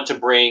we want to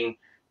bring,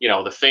 you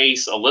know, the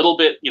face a little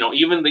bit, you know,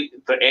 even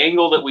the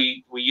angle that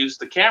we use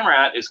the camera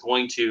at is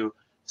going to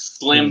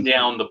slim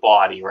down the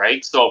body,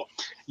 right? So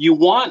you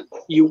want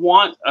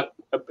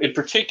in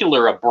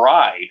particular a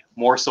bride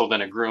more so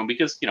than a groom,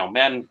 because, you know,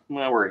 men,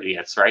 well, we're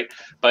idiots, right?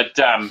 But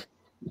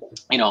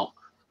you know,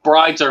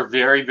 brides are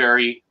very,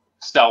 very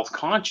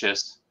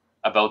self-conscious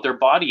about their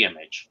body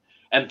image,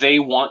 and they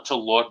want to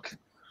look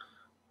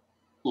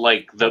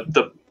like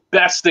the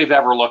best they've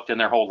ever looked in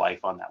their whole life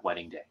on that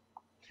wedding day.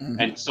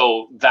 And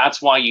so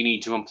that's why you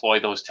need to employ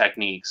those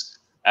techniques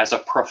as a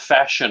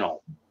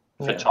professional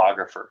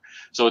photographer.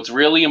 So it's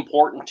really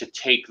important to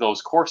take those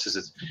courses.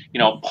 It's, you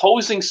know,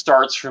 posing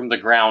starts from the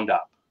ground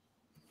up,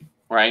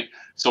 right?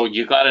 So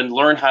you got to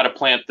learn how to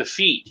plant the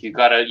feet. You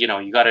got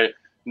to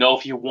know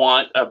if you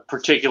want a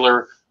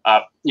particular,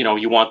 you know,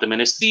 you want them in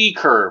a C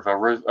curve, a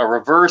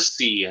reverse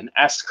C, an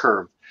S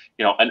curve,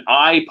 you know, an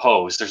I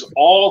pose. There's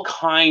all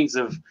kinds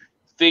of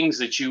things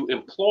that you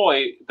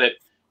employ that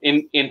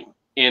in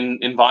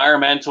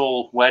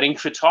environmental wedding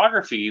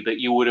photography that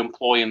you would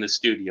employ in the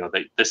studio,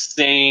 that the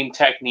same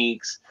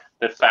techniques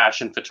that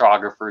fashion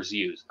photographers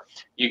use.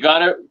 You got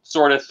to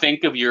sort of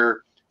think of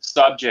your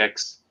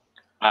subjects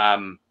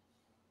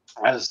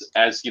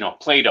as you know,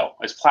 Play-Doh,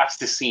 as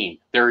plasticine.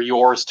 They're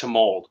yours to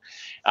mold.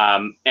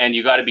 And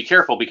you got to be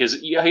careful, because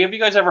have you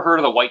guys ever heard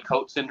of the white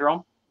coat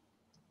syndrome?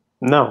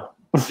 No.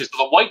 So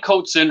the white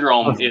coat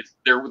syndrome is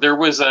there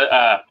was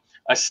a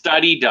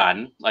study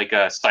done, like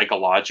a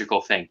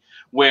psychological thing,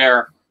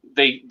 where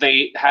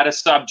they had a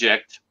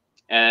subject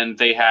and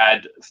they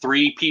had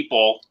three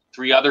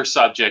other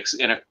subjects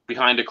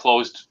behind a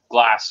closed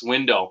glass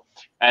window,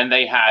 and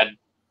they had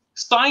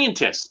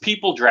scientists,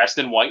 people dressed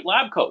in white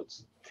lab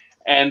coats,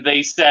 and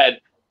they said,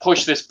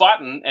 push this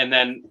button, and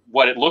then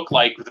what it looked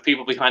like with the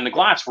people behind the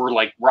glass were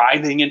like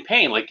writhing in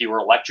pain, like you were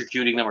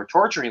electrocuting them or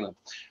torturing them.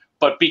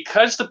 But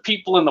because the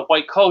people in the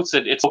white coats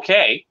said it's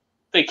okay,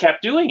 they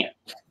kept doing it.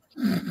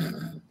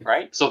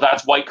 Right? So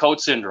that's white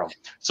coat syndrome.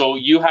 So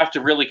you have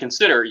to really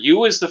consider,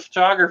 you as the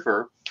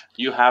photographer,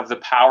 you have the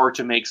power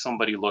to make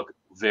somebody look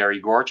very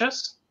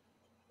gorgeous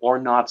or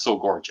not so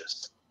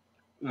gorgeous.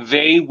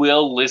 They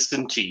will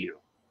listen to you.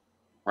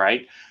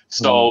 Right?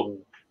 So,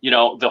 you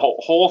know, the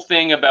whole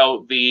thing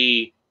about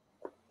the,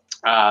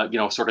 you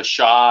know, sort of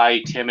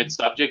shy, timid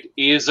subject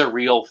is a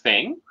real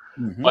thing.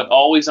 But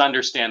always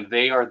understand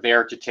they are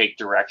there to take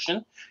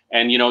direction.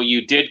 And, you know,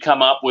 you did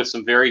come up with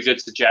some very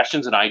good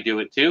suggestions, and I do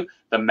it too.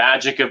 The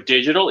magic of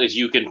digital is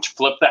you can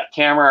flip that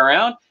camera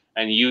around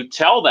and you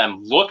tell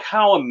them, look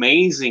how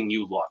amazing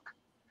you look.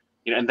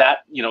 You know, and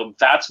that, you know,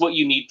 that's what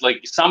you need.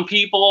 Like, some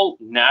people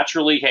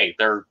naturally, hey,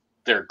 they're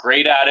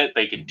great at it.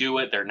 They can do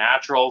it. They're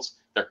naturals.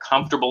 They're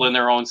comfortable in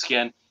their own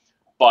skin,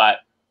 but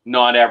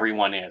not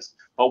everyone is.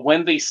 But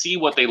when they see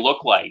what they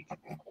look like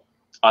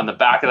on the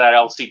back of that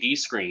LCD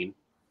screen,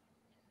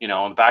 you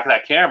know, on the back of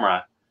that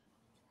camera,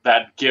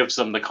 that gives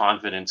them the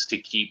confidence to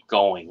keep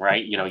going,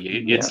 right? You know,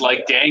 it's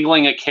like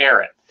dangling a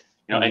carrot,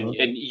 you know,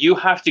 and you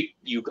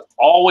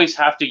always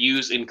have to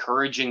use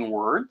encouraging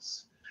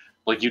words.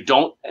 Like,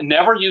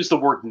 never use the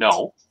word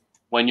no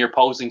when you're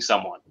posing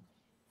someone.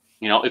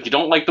 You know, if you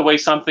don't like the way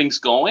something's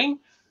going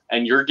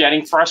and you're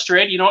getting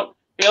frustrated, you know,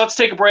 hey, let's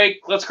take a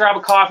break. Let's grab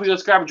a coffee.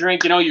 Let's grab a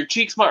drink. You know, your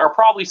cheeks are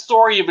probably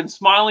sore. You've been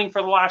smiling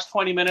for the last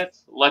 20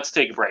 minutes. Let's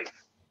take a break.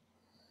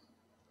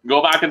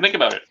 Go back and think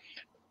about it.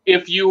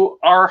 If you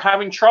are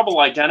having trouble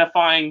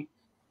identifying,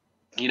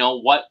 you know,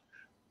 what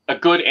a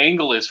good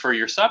angle is for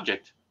your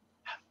subject,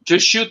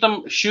 just shoot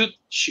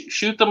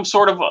them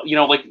sort of, you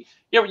know, like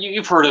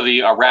you've heard of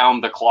the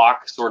around the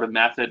clock sort of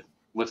method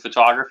with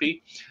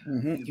photography.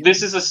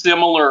 This is a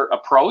similar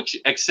approach,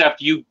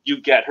 except you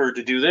get her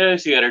to do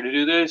this, you get her to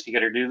do this, you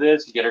get her to do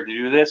this, you get her to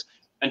do this,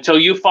 until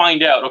you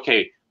find out,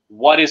 okay,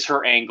 what is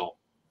her angle?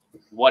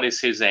 What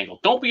is his angle?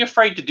 Don't be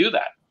afraid to do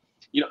that.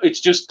 You know, it's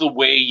just the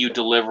way you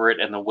deliver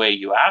it and the way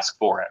you ask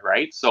for it,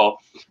 right? So,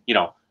 you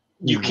know,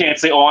 you can't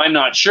say, oh, I'm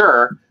not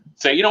sure.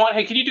 Say, you know what,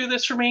 hey, can you do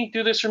this for me?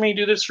 Do this for me,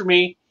 do this for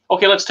me.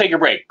 Okay, let's take a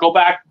break. Go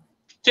back,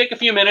 take a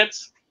few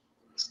minutes,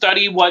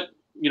 study what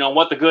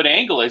the good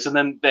angle is,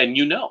 and then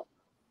you know,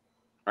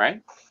 right?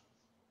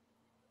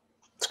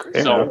 That's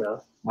great.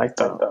 So, like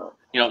that.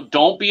 You know,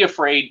 don't be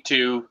afraid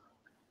to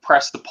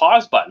press the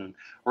pause button.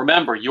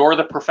 Remember, you're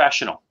the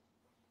professional.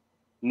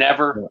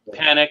 Never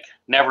panic.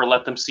 Never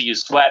let them see you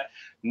sweat.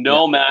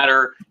 No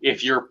matter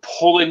if you're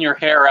pulling your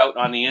hair out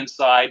on the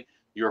inside,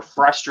 you're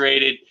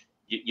frustrated,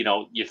 you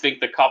know, you think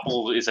the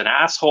couple is an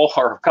asshole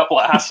or a couple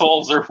of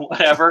assholes or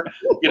whatever,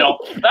 you know,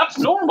 that's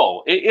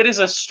normal. It is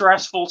a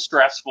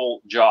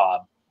stressful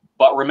job.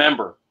 But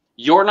remember,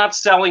 you're not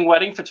selling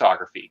wedding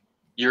photography.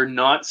 You're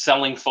not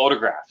selling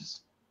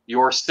photographs.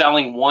 You're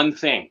selling one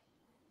thing.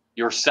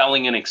 You're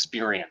selling an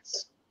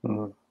experience,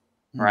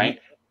 right?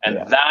 And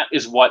that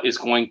is what is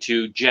going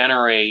to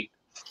generate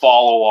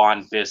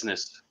follow-on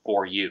business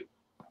for you.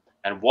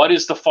 And what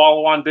is the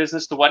follow-on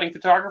business to wedding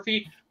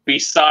photography?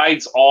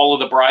 Besides all of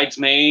the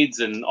bridesmaids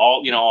and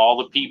all, you know, all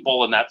the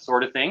people and that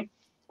sort of thing,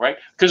 right?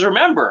 Because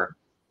remember,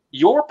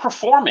 you're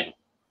performing,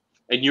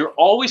 and you're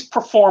always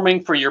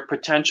performing for your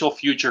potential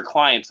future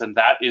clients, and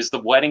that is the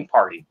wedding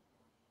party.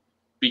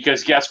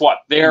 Because guess what?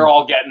 They're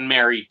all getting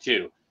married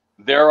too.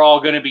 They're all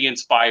going to be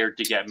inspired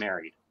to get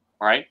married,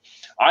 right?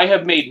 I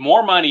have made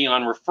more money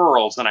on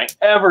referrals than I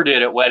ever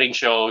did at wedding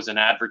shows and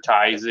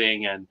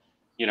advertising and,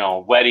 you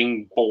know,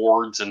 wedding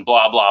boards and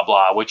blah, blah,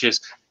 blah, which is,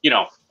 you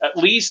know, at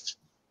least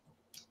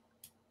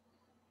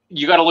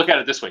you got to look at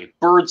it this way,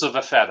 birds of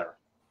a feather,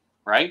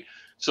 right?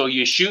 So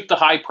you shoot the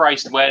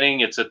high-priced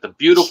wedding. It's at the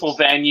beautiful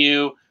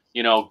venue,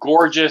 you know,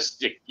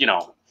 gorgeous, you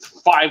know,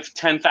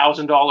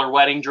 $5,000-$10,000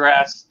 wedding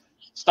dress,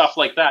 stuff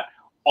like that.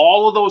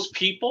 All of those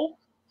people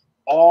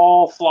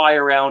all fly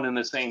around in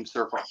the same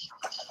circle,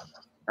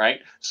 right?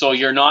 So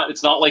you're not,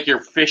 it's not like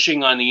you're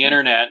fishing on the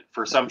internet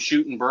for some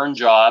shoot and burn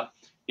job,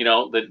 you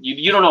know, that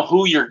you don't know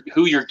who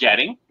you're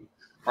getting,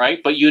 right?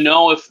 But you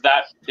know, if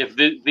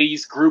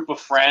these group of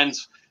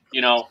friends,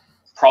 you know,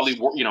 probably,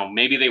 you know,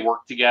 maybe they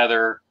work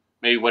together,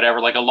 maybe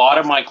whatever. Like a lot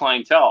of my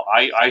clientele,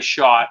 I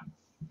shot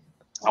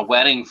a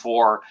wedding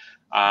for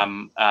a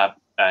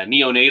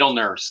neonatal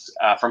nurse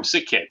from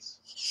Sick Kids.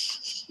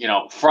 You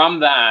know,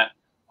 from that,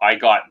 I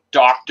got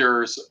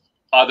doctors,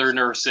 other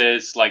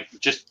nurses, like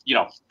just, you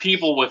know,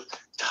 people with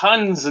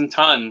tons and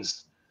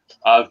tons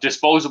of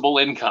disposable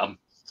income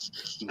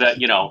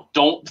that, you know,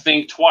 don't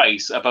think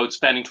twice about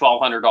spending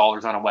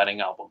 $1,200 on a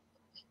wedding album.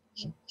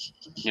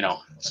 You know,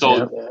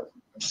 so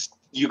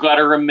you got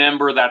to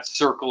remember that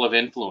circle of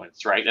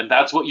influence, right? And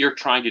that's what you're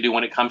trying to do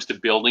when it comes to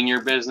building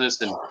your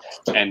business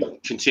and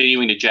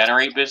continuing to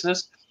generate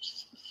business.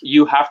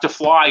 You have to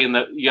fly in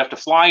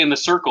the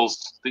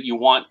circles that you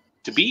want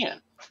to be in,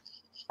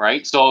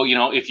 right? So, you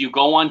know, if you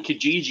go on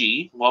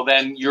Kijiji, well,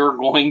 then you're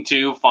going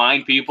to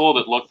find people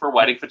that look for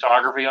wedding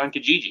photography on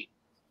Kijiji,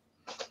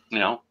 you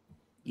know?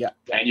 Yeah.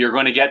 And you're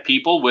going to get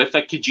people with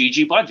a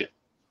Kijiji budget.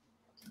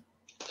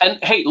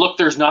 And hey, look,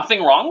 there's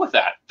nothing wrong with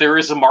that. There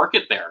is a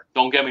market there.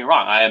 Don't get me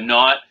wrong. I am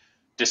not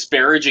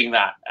disparaging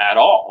that at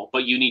all,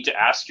 but you need to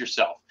ask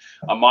yourself,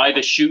 am I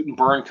the shoot and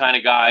burn kind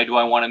of guy? Do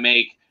I want to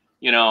make,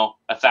 you know,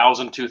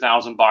 $1,000,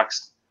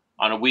 $2,000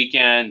 on a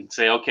weekend?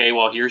 Say, okay,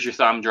 well, here's your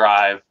thumb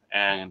drive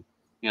and,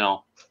 you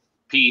know,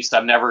 peace.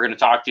 I'm never going to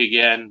talk to you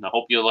again. I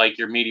hope you like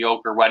your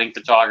mediocre wedding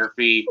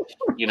photography.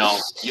 You know,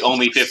 you owe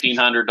me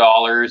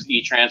 $1,500,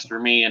 e-transfer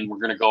me, and we're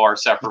going to go our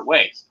separate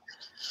ways.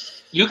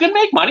 You can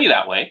make money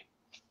that way.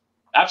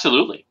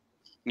 Absolutely.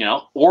 You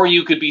know, or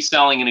you could be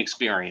selling an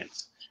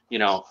experience. You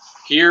know,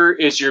 here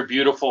is your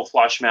beautiful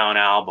flush mount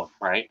album,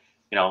 right?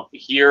 You know,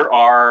 here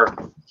are,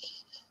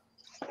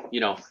 you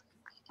know,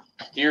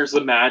 here's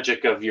the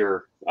magic of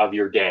your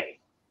day,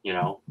 you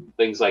know,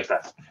 things like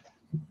that.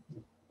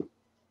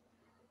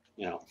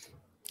 You know.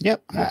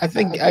 Yep, I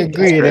think I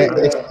agree that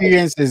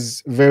experience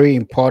is very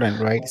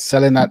important, right?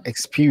 Selling that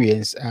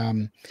experience,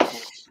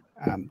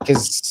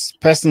 because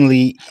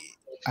personally,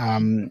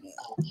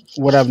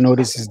 what I've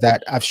noticed is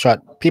that I've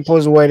shot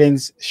people's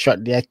weddings,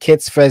 shot their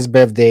kids' first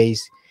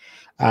birthdays,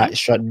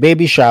 shot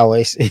baby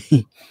showers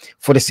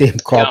for the same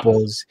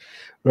couples,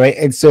 right?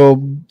 And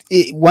so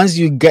once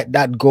you get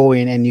that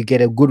going and you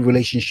get a good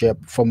relationship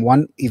from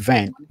one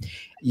event,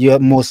 you're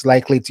most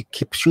likely to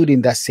keep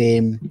shooting that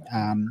same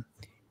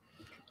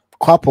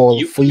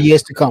couple for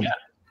years to come.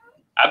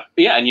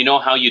 Yeah, and you know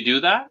how you do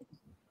that?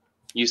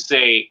 You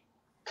say,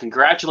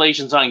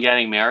 congratulations on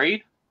getting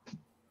married.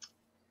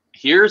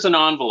 Here's an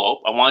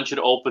envelope. I want you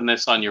to open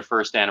this on your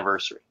first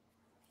anniversary.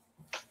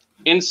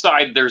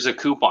 Inside, there's a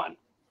coupon.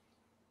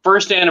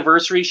 First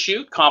anniversary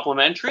shoot,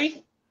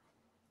 complimentary.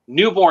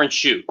 Newborn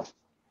shoot,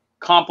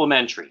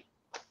 complimentary.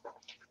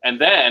 And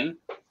then,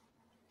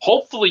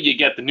 hopefully, you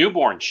get the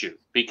newborn shoot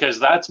because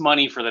that's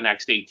money for the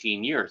next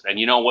 18 years. And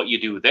you know what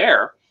you do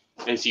there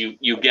is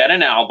you get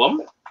an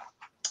album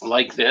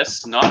like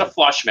this, not a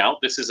flush mount.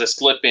 This is a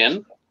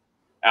slip-in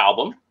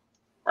album,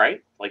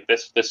 right? Like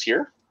this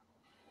here.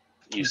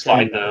 You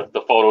slide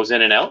the photos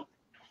in and out.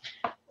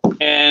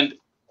 And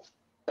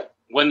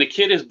when the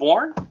kid is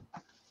born,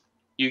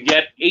 you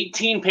get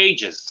 18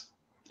 pages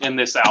in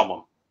this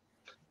album.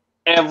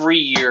 Every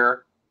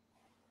year,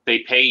 they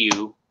pay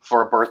you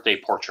for a birthday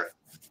portrait.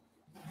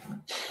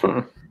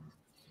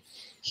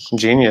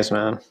 Genius,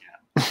 man.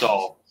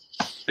 So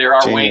there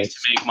are ways to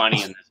make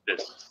money in this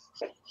business.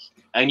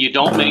 And you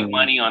don't make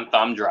money on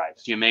thumb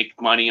drives. You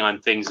make money on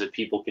things that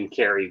people can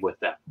carry with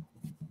them.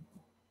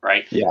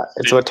 Right? Yeah,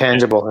 it's so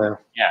tangible. Yeah.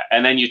 Yeah,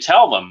 and then you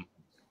tell them,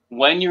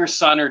 when your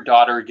son or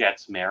daughter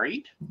gets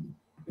married,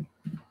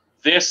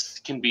 this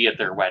can be at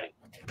their wedding.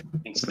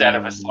 instead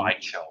of a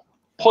slideshow.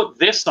 Put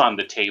this on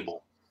the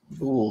table.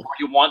 Ooh. Or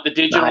you want the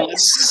digital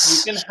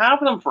images, you can have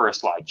them for a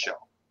slideshow.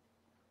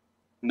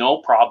 No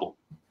problem.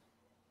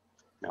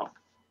 No.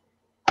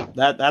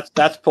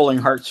 That's pulling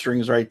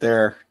heartstrings right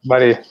there,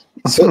 buddy.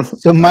 So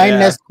my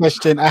next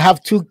question, I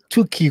have two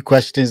key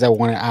questions I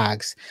want to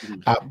ask,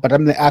 but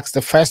I'm going to ask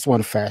the first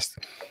one first,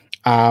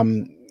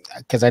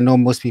 because I know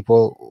most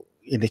people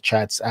in the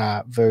chats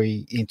are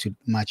very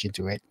much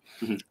into it,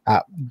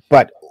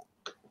 but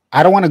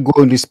I don't want to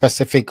go into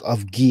specific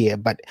of gear,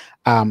 but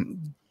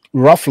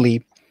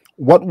roughly,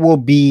 what will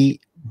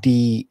be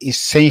the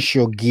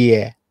essential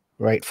gear,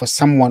 right, for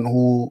someone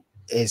who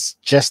is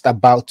just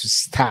about to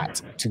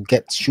start to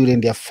get shooting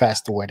their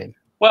first wedding?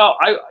 Well,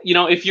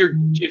 if you're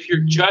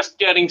just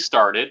getting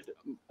started,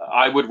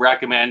 I would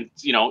recommend,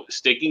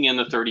 sticking in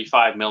the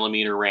 35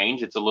 millimeter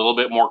range. It's a little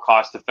bit more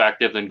cost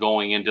effective than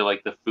going into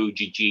like the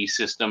Fuji G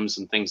systems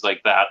and things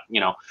like that.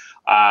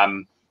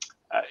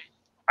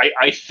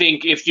 I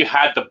think if you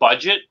had the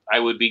budget, I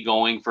would be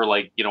going for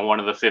like, one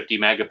of the 50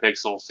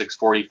 megapixel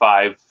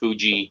 645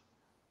 Fuji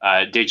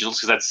digitals,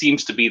 because that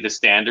seems to be the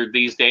standard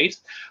these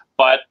days.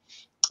 But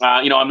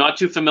I'm not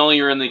too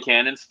familiar in the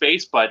Canon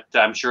space, but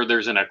I'm sure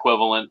there's an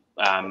equivalent,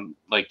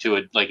 like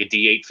a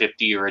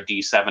D850 or a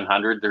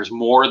D700. There's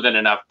more than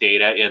enough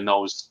data in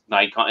those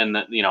Nikon,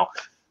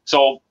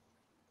 so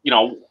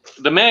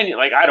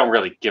I don't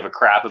really give a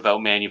crap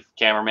about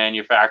camera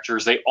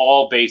manufacturers. They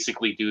all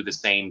basically do the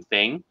same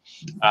thing.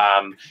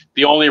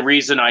 The only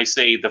reason I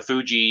say the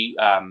Fuji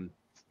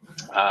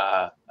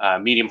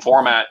medium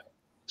format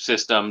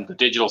system, the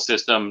digital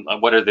system,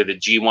 what are they, the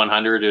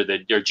G100 or the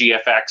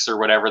GFX or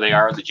whatever they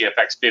are, the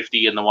GFX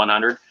 50 and the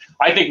 100.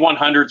 I think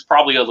 100 is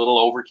probably a little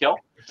overkill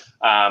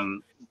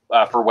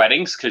for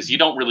weddings, because you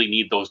don't really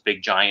need those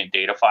big giant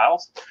data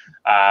files.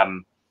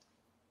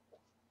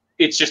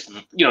 It's just,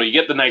 you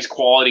get the nice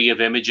quality of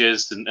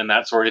images and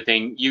that sort of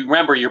thing. You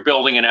remember, you're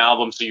building an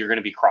album, so you're going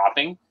to be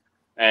cropping.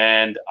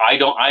 And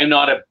I'm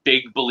not a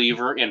big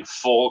believer in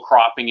full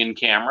cropping in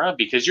camera,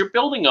 because you're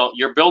building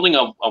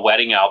a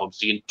wedding album,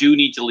 so you do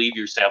need to leave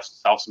yourself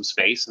some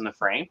space in the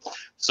frame.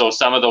 So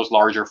some of those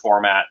larger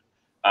format,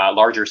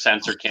 larger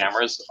sensor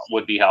cameras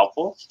would be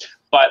helpful.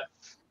 But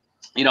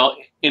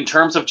in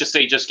terms of just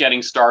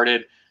getting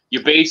started,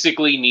 you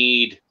basically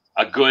need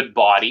a good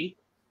body,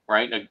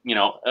 right?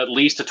 At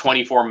least a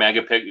 24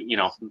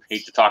 megapixel.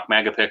 Hate to talk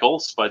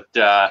megapixels, but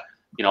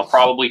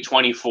probably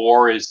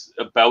 24 is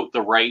about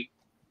the right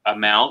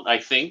amount, I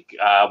think,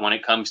 when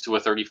it comes to a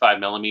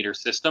 35 millimeter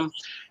system.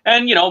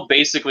 And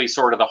basically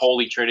sort of the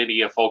holy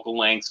trinity of focal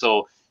length.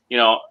 So in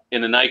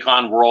the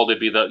Nikon world, it'd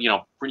be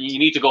you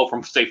need to go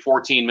from, say,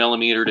 14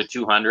 millimeter to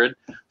 200.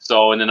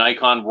 So in the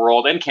Nikon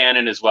world, and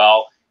Canon as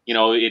well,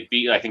 it'd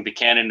be, I think the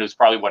Canon was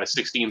probably a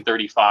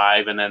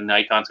 1635, and then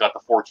Nikon's got the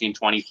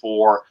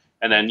 1424,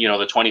 and then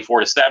the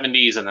 24 to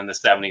 70s, and then the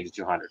 70 to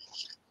 200.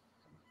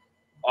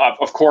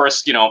 Of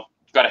course,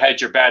 got to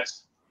hedge your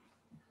bets.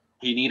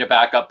 You need a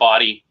backup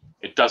body.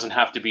 It doesn't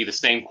have to be the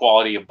same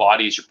quality of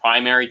body as your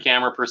primary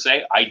camera per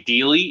se.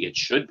 Ideally, it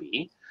should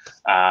be.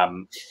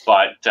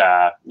 But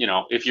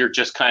if you're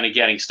just kind of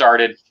getting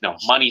started,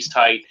 money's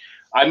tight.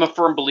 I'm a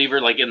firm believer,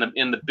 like in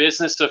the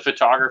business of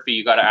photography,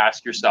 you got to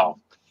ask yourself,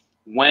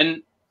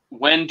 when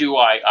do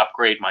I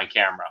upgrade my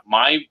camera?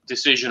 My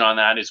decision on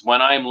that is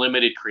when I'm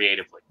limited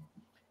creatively.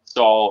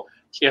 So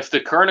if the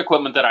current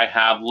equipment that I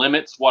have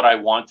limits what I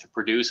want to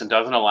produce and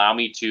doesn't allow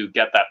me to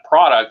get that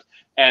product,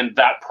 and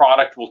that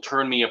product will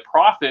turn me a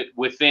profit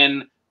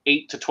within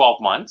 8 to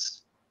 12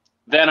 months,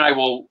 then I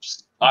will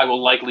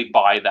likely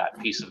buy that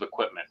piece of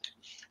equipment.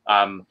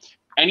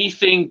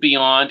 Anything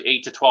beyond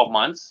 8 to 12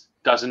 months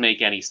doesn't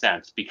make any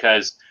sense,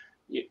 because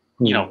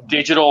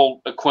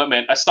digital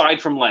equipment,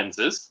 aside from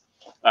lenses,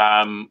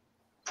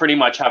 pretty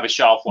much have a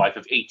shelf life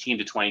of 18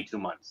 to 22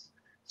 months.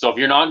 So if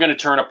you're not going to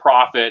turn a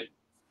profit,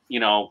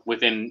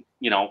 within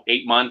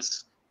 8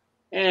 months,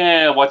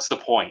 what's the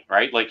point,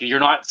 right? Like, you're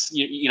not,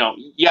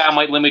 yeah, it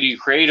might limit you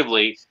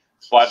creatively,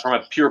 but from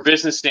a pure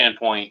business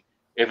standpoint,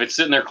 if it's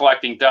sitting there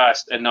collecting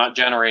dust and not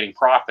generating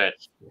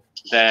profit,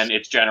 then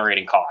it's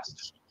generating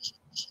cost.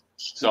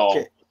 So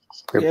okay.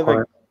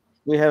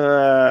 We have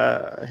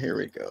a here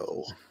we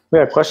go. We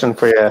have a question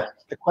for you.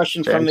 The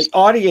question from the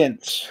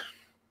audience.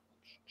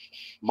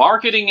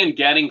 Marketing and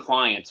getting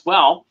clients.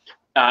 Well,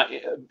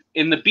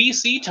 in the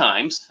BC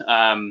times,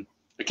 I'm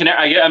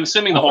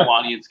assuming the whole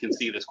audience can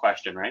see this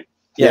question, right?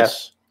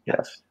 Yes.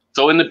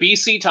 So in the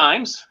BC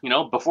times,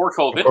 before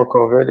COVID. Before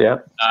COVID, yeah.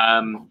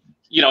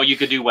 You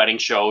could do wedding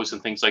shows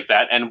and things like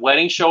that. And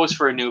wedding shows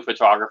for a new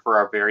photographer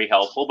are very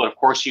helpful. But of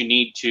course, you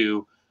need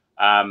to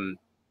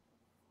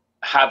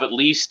have at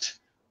least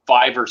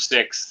 5 or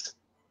 6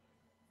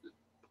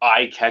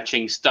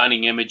 eye-catching,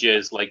 stunning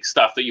images, like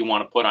stuff that you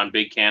want to put on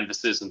big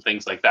canvases and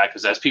things like that.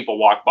 Because as people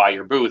walk by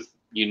your booth,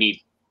 you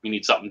need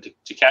something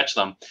to catch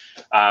them,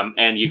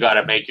 and you got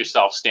to make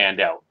yourself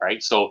stand out,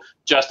 right? So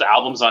just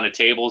albums on a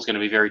table is going to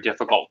be very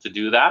difficult to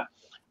do that,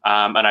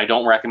 and I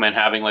don't recommend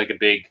having like a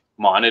big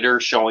monitor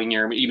showing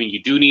your, even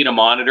you do need a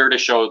monitor to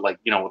show, like,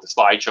 you know, with the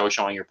slideshow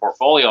showing your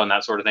portfolio and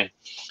that sort of thing.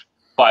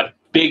 But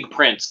big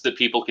prints that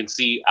people can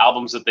see,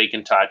 albums that they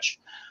can touch,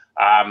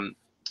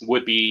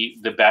 would be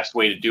the best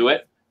way to do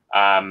it.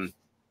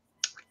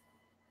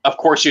 Of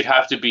course, you'd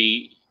have to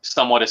be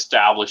somewhat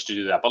established to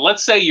do that. But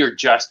let's say you're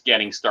just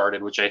getting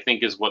started, which I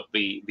think is what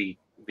the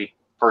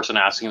person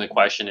asking the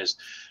question is.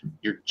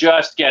 You're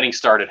just getting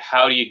started.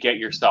 How do you get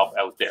yourself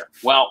out there?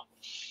 Well,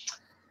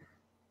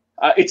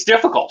 it's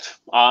difficult.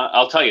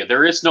 I'll tell you,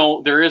 there is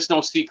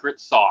no secret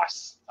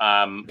sauce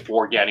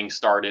for getting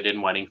started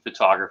in wedding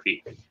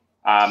photography.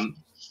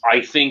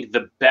 I think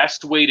the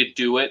best way to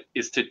do it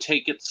is to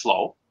take it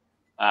slow.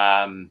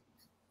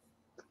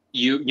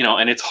 You know,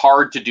 and it's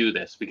hard to do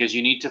this because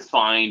you need to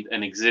find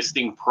an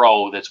existing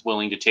pro that's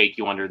willing to take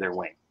you under their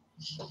wing.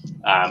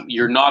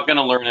 You're not going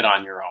to learn it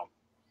on your own.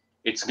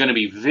 It's going to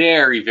be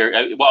very,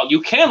 very well.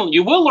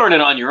 You will learn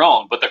it on your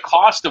own, but the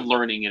cost of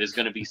learning it is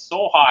going to be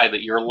so high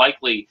that you're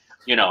likely,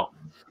 you know,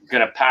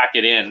 going to pack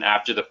it in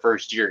after the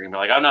first year. You're going to be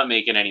like, I'm not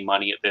making any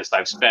money at this.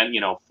 I've spent,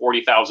 you know,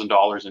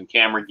 $40,000 in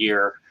camera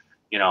gear,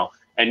 you know,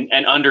 and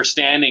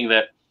understanding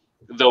that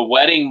the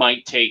wedding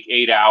might take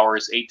 8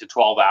 to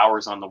 12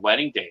 hours on the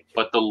wedding day,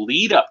 but the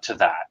lead up to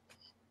that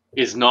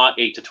is not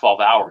 8 to 12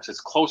 hours. It's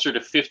closer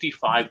to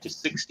 55 to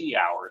 60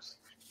 hours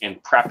in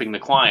prepping the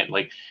client.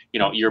 Like, you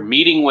know, you're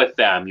meeting with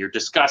them, you're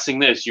discussing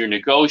this, you're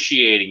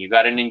negotiating, you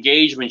got an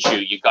engagement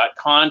shoot, you got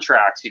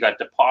contracts, you got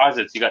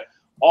deposits, you got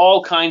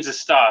all kinds of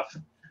stuff,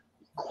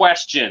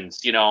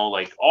 questions, you know,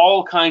 like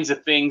all kinds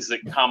of things that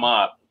come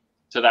up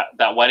to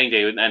that wedding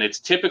day. And it's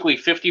typically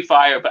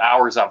 55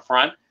 hours up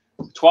front,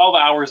 12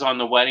 hours on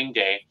the wedding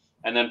day,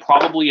 and then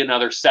probably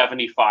another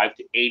 75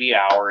 to 80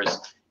 hours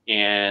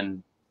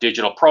in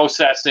digital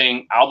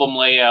processing, album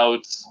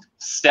layouts,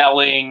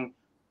 selling,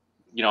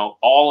 you know,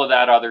 all of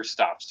that other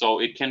stuff. So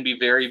it can be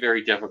very,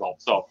 very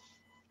difficult. So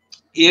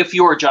if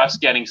you're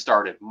just getting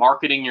started,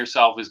 marketing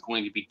yourself is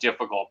going to be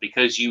difficult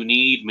because you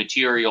need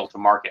material to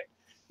market.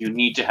 You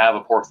need to have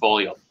a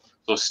portfolio.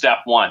 So step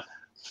one,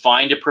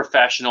 find a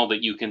professional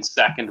that you can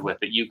second with,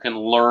 that you can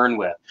learn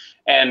with.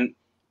 And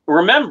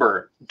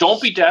remember,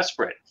 don't be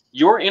desperate.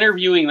 You're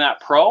interviewing that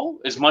pro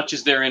as much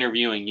as they're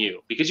interviewing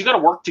you, because you got to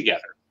work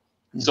together.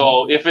 Mm-hmm.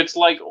 So if it's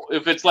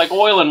like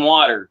oil and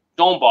water,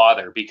 don't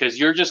bother, because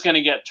you're just going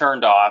to get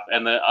turned off,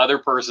 and the other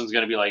person's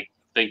going to be like,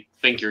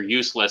 think you're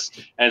useless,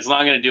 and it's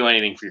not going to do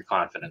anything for your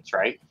confidence,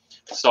 right?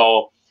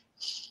 So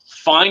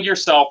find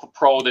yourself a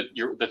pro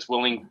that's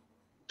willing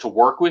to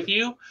work with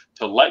you,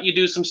 to let you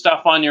do some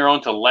stuff on your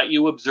own, to let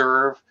you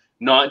observe,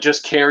 not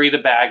just carry the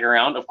bag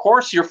around. Of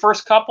course, your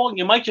first couple,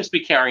 you might just be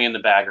carrying the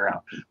bag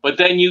around, but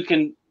then you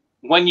can,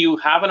 when you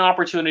have an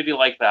opportunity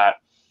like that,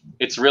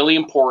 it's really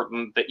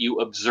important that you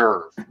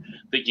observe,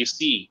 that you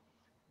see,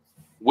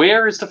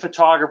 where is the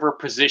photographer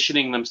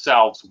positioning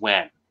themselves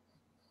when,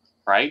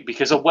 right?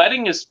 Because a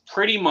wedding is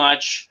pretty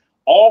much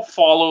all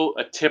follow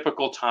a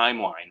typical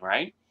timeline,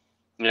 right?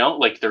 You know,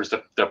 like there's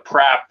the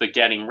prep, the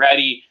getting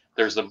ready,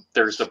 there's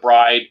the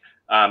bride,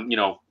 you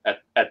know,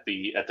 at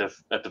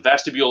the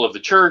vestibule of the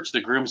church, the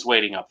groom's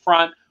waiting up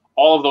front,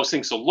 all of those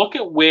things. So look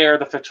at where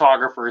the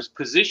photographer is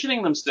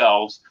positioning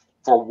themselves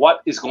for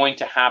what is going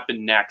to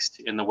happen next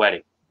in the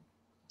wedding.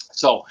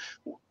 So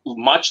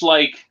much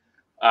like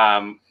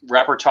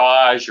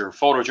reportage or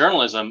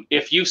photojournalism,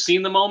 if you've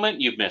seen the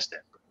moment, you've missed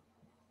it.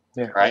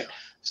 Yeah. Right.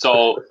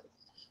 So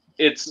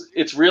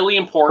it's really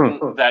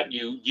important that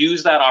you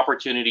use that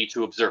opportunity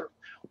to observe.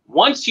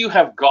 Once you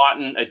have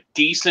gotten a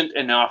decent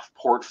enough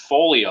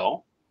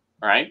portfolio,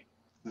 right,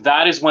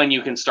 that is when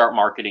you can start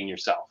marketing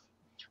yourself.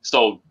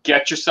 So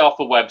get yourself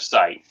a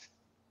website,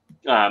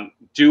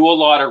 do a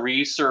lot of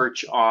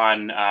research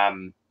on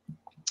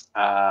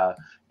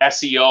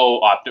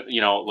SEO,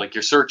 you know, like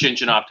your search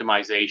engine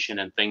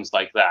optimization and things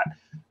like that.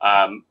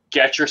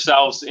 Get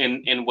yourselves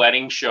in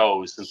wedding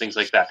shows and things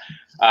like that.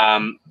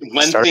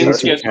 When start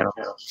things get,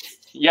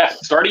 yeah,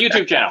 start a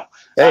YouTube channel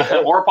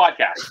or a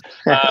podcast.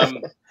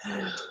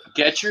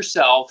 Get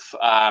yourself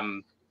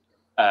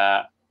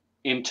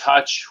in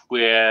touch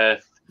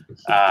with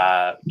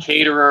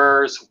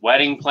caterers,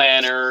 wedding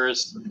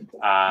planners,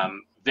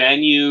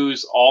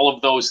 venues, all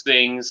of those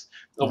things.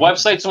 The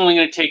website's only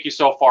going to take you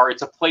so far.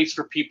 It's a place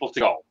for people to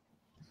go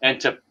and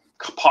to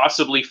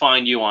possibly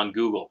find you on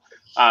Google.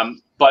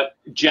 But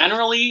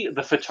generally,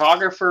 the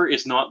photographer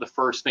is not the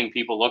first thing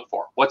people look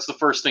for. What's the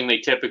first thing they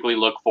typically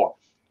look for?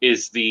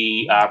 Is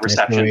the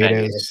reception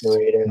venue.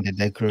 The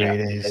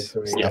decorators.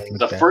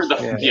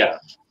 Yeah.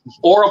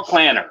 Or a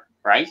planner,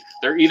 right?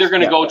 They're either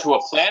going to go to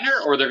a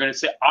planner, or they're going to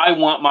say, I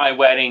want my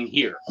wedding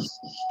here,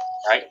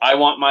 right? I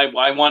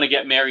want to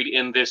get married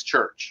in this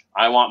church.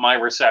 I want my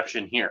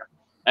reception here.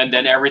 And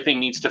then everything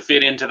needs to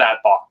fit into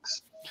that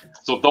box.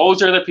 So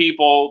those are the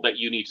people that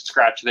you need to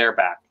scratch their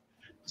back.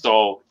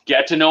 So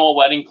get to know a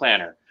wedding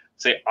planner.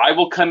 Say, I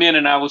will come in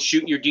and I will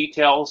shoot your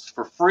details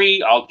for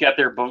free. I'll get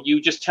there, but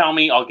you just tell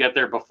me, I'll get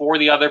there before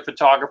the other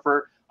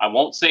photographer. I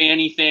won't say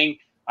anything.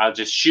 I'll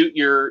just shoot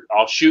your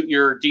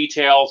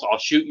details. I'll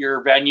shoot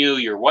your venue,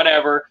 your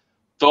whatever.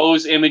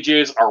 Those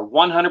images are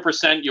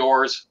 100%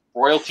 yours,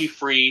 royalty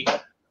free.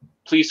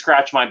 Please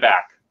scratch my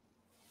back.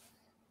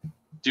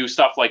 Do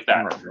stuff like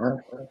that.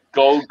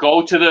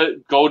 Go to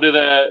the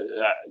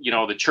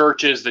the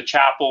churches, the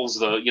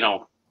chapels,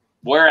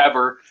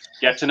 wherever.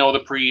 Get to know the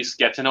priests,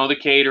 get to know the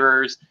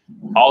caterers.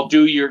 Go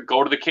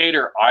to the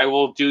caterer. I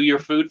will do your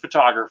food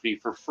photography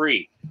for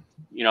free.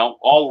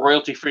 All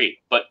royalty free.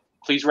 But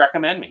please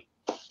recommend me.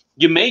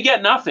 You may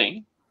get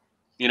nothing,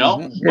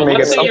 but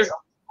let's say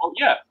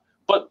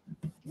but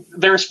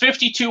there's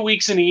 52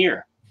 weeks in a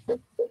year.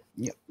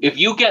 Yep. If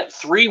you get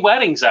 3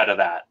 weddings out of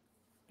that,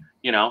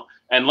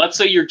 and let's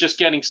say you're just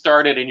getting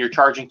started and you're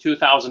charging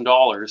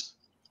 $2,000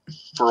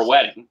 for a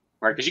wedding,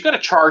 right? Because you got to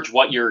charge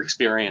what your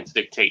experience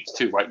dictates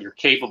too, what you're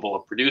capable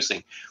of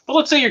producing. But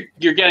let's say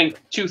you're getting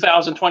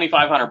 $2,000,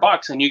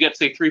 $2,500, and you get,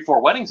 say,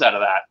 3-4 weddings out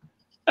of that.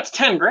 That's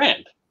 10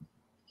 grand.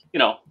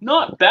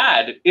 Not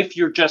bad if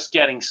you're just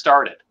getting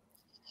started,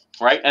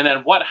 right? And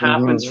then what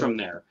happens from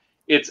there?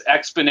 It's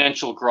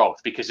exponential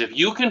growth, because if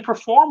you can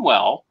perform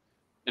well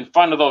in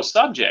front of those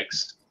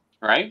subjects,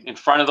 right, in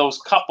front of those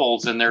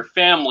couples and their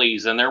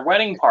families and their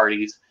wedding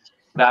parties,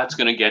 that's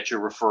going to get your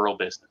referral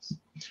business.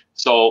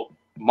 So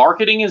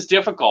marketing is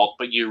difficult,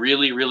 but you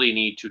really, really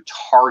need to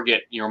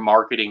target your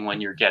marketing when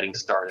you're getting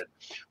started.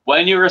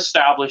 When you're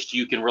established,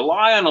 you can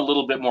rely on a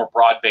little bit more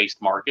broad-based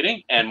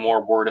marketing and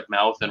more word of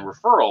mouth and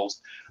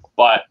referrals,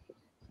 but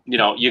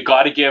you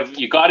got to give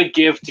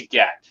to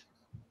get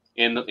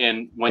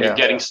when you're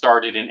getting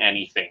started in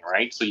anything,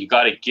 right? So you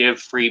got to give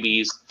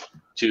freebies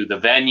to the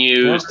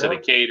venues, to the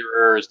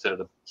caterers, to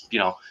the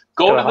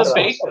go to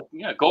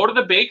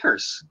the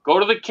bakers, go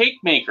to the cake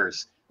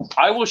makers.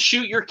 I will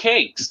shoot your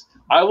cakes.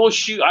 I will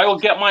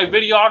get my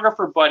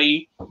videographer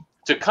buddy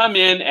to come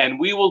in, and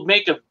we will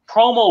make a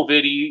promo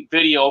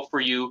video for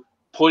you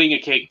putting a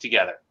cake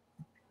together.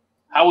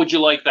 How would you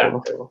like that?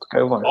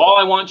 All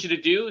I want you to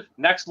do,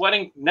 next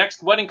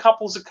wedding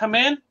couples that come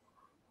in,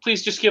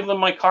 please just give them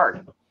my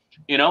card.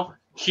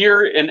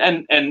 Here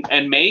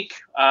and make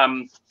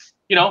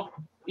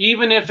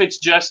even if it's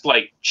just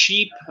like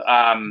cheap,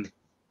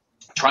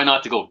 try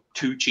not to go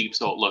too cheap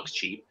so it looks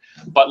cheap,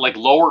 but like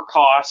lower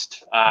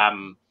cost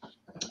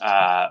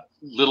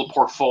little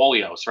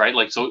portfolios, right?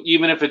 Like, so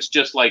even if it's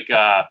just like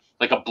a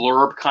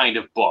blurb kind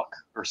of book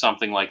or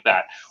something like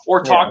that,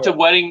 or talk to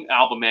wedding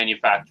album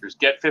manufacturers,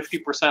 get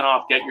 50%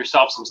 off, get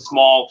yourself some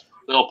small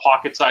little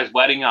pocket-sized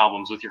wedding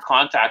albums with your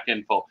contact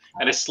info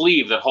and a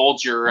sleeve that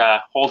holds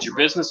your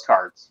business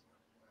cards,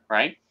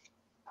 right?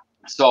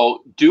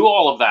 So do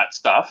all of that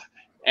stuff,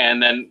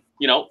 and then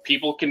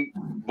people can,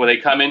 when they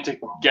come in to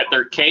get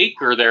their cake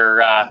or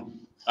their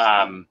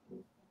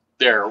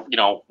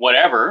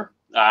whatever,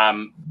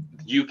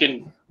 you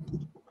can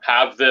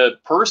have the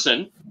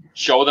person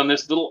show them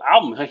this little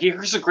album.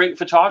 Here's a great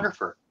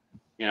photographer,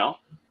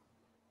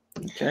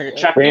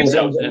 check these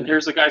out, and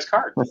here's the guy's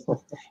card.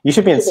 You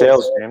should be in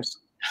sales, James.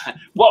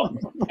 Well,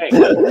 hey,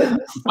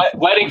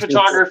 wedding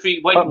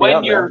photography,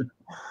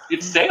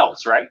 it's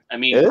sales, right? I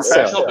mean,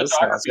 professional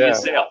photography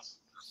is sales.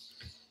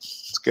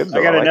 It's good.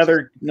 I got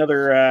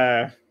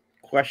another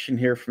question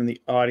here from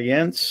the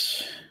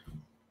audience.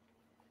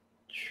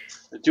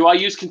 Do I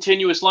use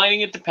continuous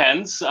lighting? It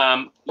depends.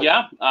 I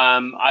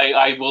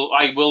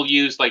will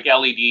use like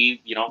LED,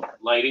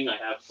 lighting. I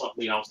have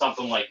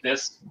something like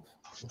this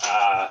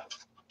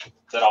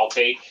that I'll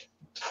take.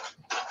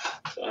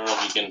 I don't know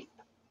if you can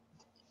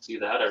see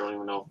that. I don't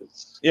even know if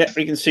it's. Yeah,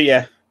 we can see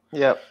you.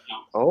 Yep.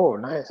 Oh,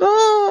 nice.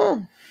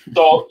 Oh.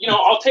 So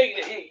I'll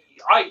take.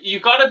 You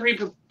got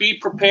to be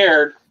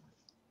prepared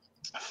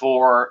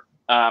for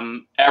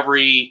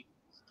every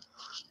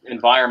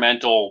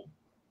environmental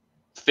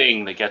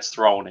thing that gets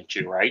thrown at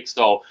you, right?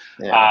 So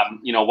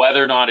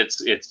whether or not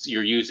it's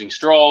you're using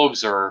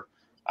strobes or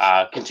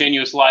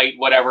continuous light,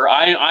 whatever.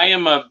 I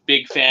am a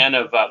big fan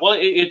of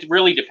it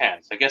really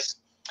depends, I guess.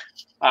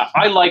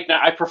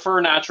 I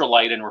prefer natural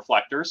light and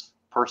reflectors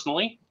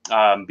personally,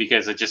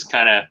 because it just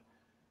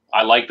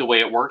I like the way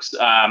it works.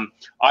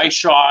 I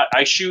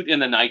shoot in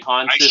the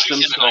Nikon system,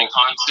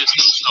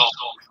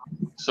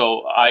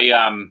 so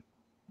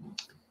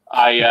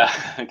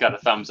I got a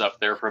thumbs up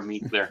there from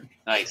me there.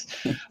 Nice.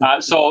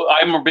 So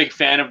I'm a big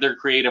fan of their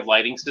creative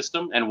lighting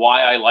system, and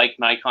why I like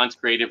Nikon's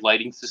creative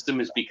lighting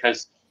system is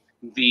because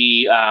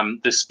the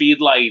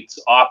speed lights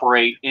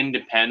operate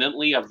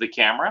independently of the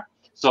camera.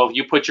 So if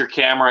you put your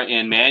camera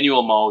in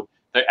manual mode,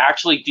 they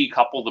actually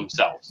decouple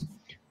themselves.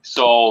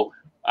 So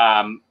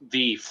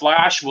the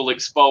flash will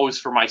expose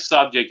for my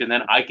subject, and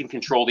then I can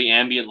control the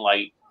ambient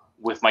light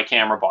with my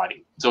camera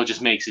body. So it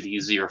just makes it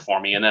easier for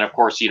me. And then of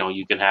course,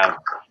 you can have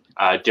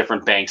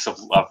different banks of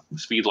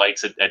speed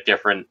lights at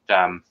different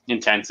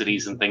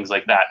intensities and things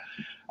like that.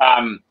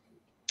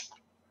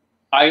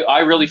 I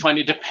really find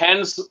it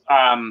depends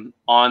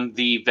on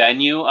the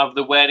venue of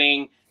the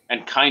wedding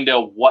and kind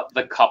of what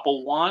the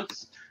couple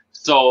wants.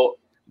 So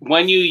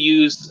when you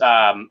use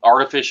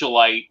artificial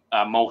light,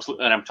 mostly,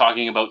 and I'm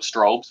talking about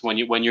strobes,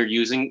 when you're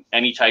using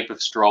any type of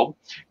strobe,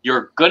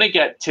 you're going to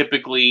get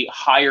typically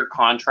higher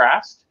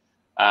contrast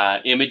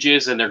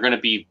images, and they're going to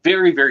be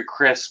very, very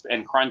crisp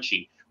and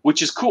crunchy,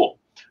 which is cool.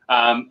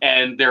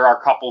 And there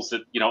are couples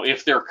that, you know,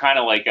 if they're kind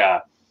of like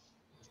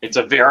it's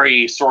a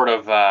very sort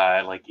of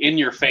like in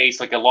your face,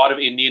 like a lot of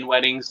Indian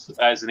weddings,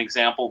 as an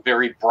example,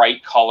 very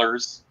bright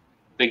colors,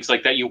 things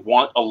like that. You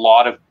want a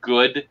lot of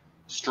good,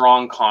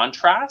 strong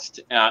contrast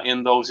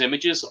in those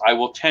images. I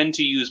will tend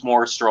to use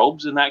more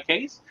strobes in that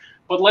case.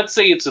 But let's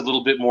say it's a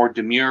little bit more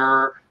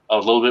demure, a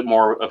little bit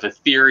more of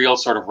ethereal,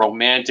 sort of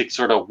romantic,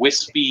 sort of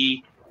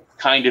wispy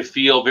kind of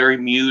feel, very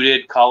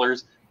muted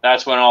colors.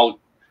 That's when I'll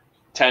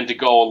tend to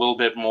go a little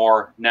bit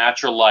more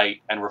natural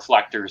light and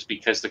reflectors,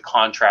 because the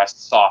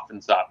contrast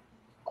softens up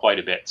quite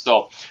a bit.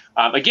 So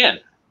again,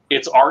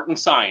 it's art and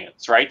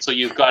science, right? So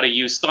you've got to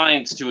use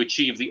science to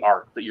achieve the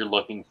art that you're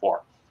looking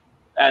for.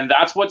 And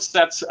that's what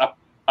sets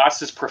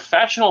us as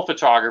professional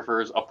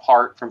photographers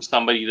apart from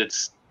somebody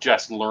that's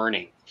just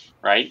learning,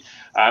 right?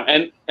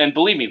 And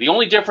believe me, the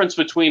only difference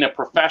between a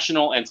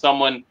professional and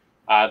someone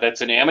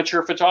that's an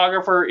amateur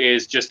photographer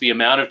is just the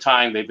amount of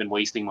time they've been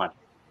wasting money.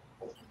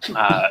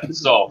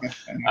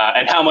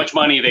 And how much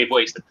money they've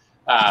wasted.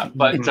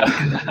 But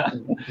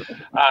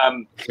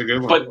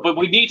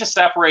we need to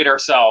separate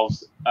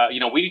ourselves. We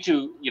need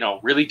to,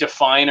 really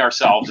define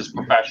ourselves as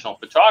professional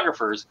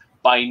photographers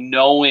by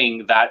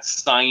knowing that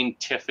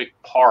scientific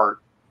part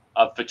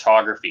of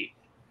photography,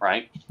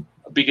 right?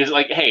 Because,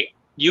 like, hey,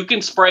 you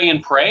can spray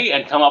and pray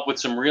and come up with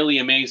some really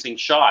amazing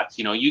shots.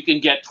 You can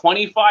get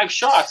 25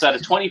 shots out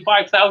of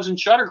 25,000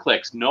 shutter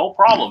clicks, no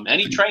problem.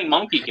 Any trained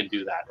monkey can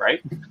do that,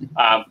 right?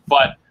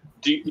 But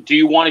do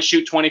you want to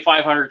shoot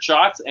 2,500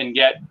 shots and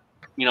get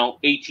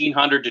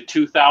 1,800 to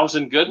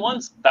 2,000 good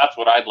ones? That's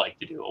what I'd like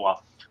to do.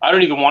 Well, I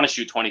don't even want to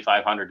shoot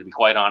 2,500, to be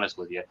quite honest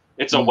with you.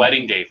 It's a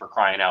wedding day, for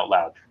crying out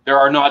loud. There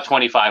are not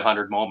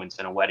 2,500 moments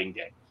in a wedding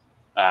day,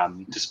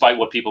 despite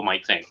what people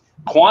might think.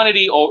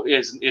 Quantity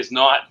is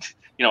not,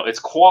 it's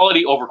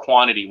quality over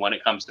quantity when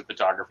it comes to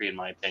photography, in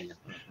my opinion.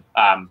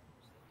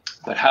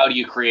 But how do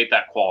you create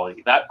that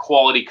quality? That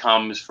quality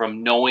comes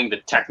from knowing the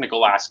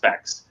technical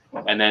aspects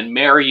and then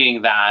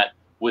marrying that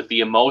with the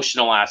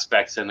emotional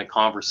aspects and the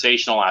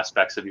conversational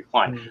aspects of your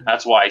client.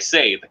 That's why I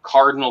say the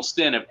cardinal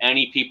sin of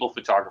any people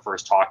photographer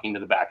is talking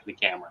to the back of the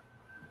camera.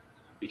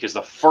 Because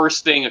the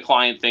first thing a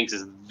client thinks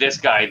is, this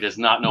guy does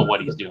not know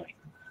what he's doing.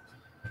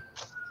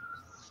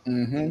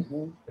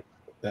 Mm-hmm.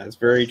 That's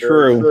very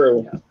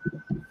true.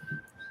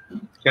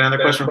 Yeah. Another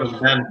question from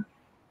Ben.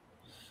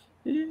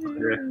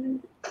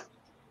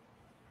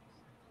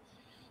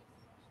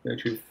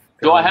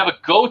 Do I have a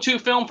go-to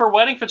film for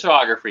wedding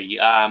photography?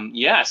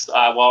 Yes.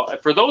 Well,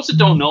 for those that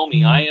don't know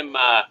me, I'm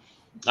a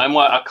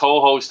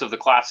co-host of the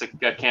Classic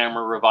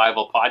Camera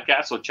Revival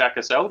podcast. So check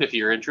us out if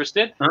you're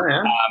interested. Oh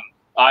yeah.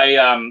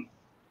 I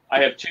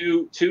have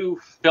two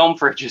film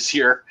fridges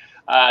here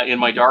in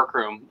my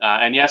darkroom,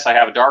 and yes, I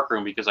have a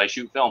darkroom because I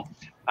shoot film.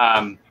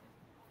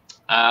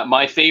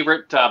 My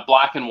favorite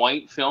black and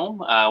white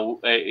film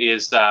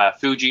is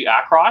Fuji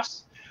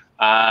Acros.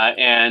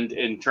 And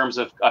in terms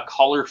of a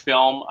color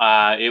film,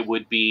 it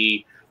would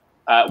be,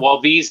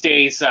 these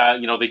days,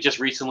 they just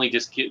recently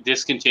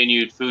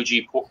discontinued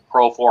Fuji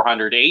Pro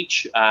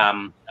 400H,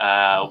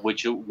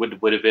 which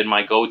would have been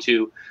my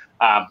go-to.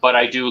 But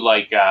I do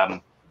like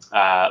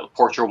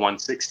Portra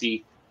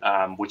 160,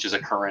 which is a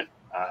current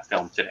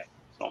film today.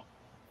 So,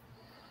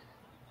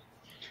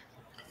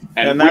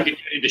 and we could get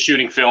into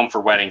shooting film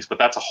for weddings, but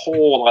that's a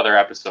whole other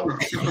episode.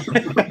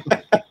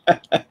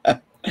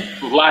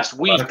 Last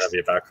week. I'll have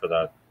you back for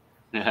that.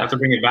 I have to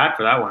bring it back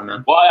for that one,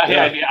 man. Well,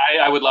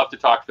 I would love to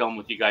talk film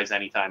with you guys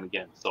anytime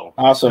again. So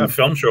awesome. A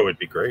film show would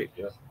be great.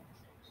 Yeah.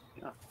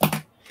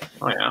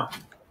 Oh yeah.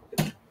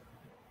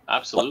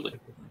 Absolutely.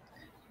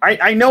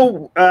 I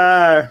know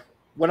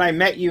when I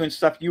met you and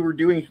stuff, you were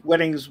doing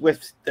weddings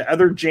with the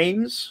other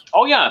James.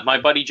 Oh yeah, my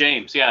buddy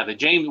James. Yeah, the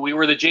James. We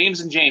were the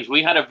James and James.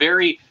 We had a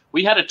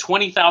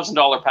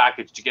 $20,000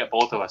 package to get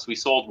both of us. We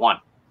sold one.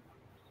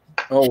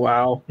 Oh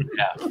wow!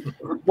 Yeah.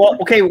 Well,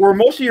 okay. Were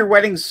most of your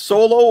weddings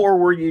solo, or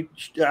were you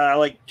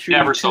like shooting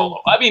never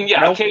solo? I mean,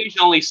 yeah, nope.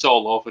 Occasionally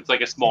solo if it's like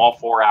a small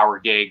 4-hour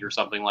gig or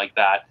something like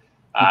that.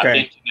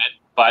 Okay. Intimate,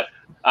 but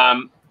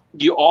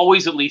you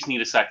always at least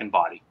need a second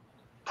body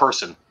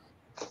person.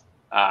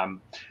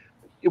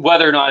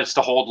 Whether or not it's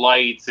to hold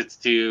lights, it's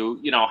to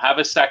have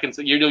a second.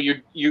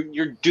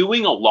 You're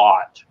doing a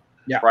lot.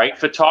 Yeah. Right.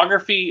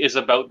 Photography is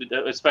about,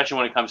 especially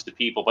when it comes to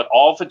people, but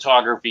all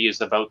photography is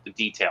about the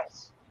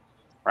details.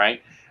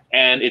 Right.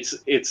 And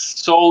it's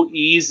so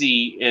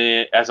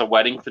easy as a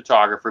wedding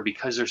photographer,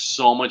 because there's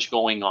so much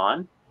going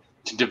on,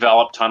 to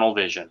develop tunnel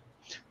vision.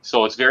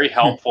 So it's very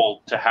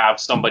helpful to have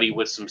somebody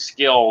with some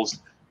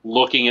skills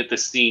looking at the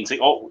scene, saying,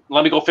 oh,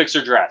 let me go fix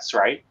her dress.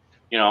 Right.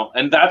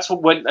 And that's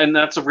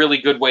a really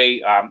good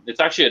way.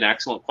 It's actually an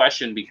excellent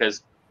question,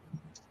 because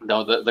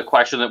the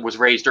question that was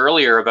raised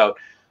earlier about,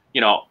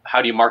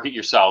 how do you market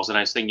yourselves? And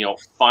I was thinking,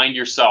 find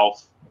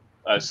yourself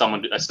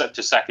someone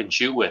to second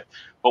shoot with.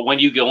 But when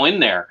you go in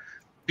there,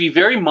 be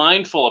very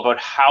mindful about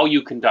how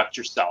you conduct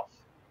yourself,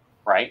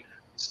 right?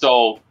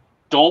 So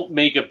don't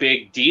make a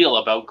big deal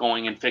about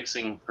going and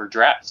fixing her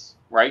dress,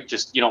 right?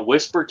 Just,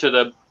 whisper to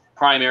the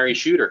primary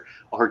shooter,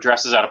 well, her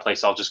dress is out of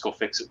place, I'll just go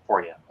fix it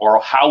for you.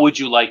 Or how would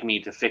you like me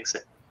to fix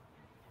it,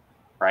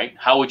 right?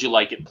 How would you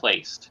like it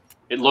placed?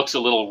 It looks a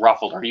little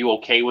ruffled. Are you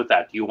okay with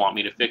that? Do you want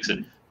me to fix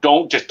it?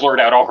 Don't just blurt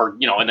out, oh, her,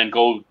 and then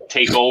go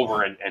take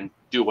over and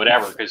do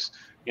whatever, because,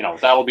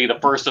 that will be the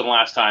first and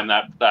last time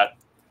that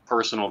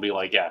person will be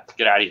like, yeah,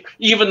 get out of here.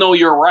 Even though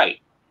you're right?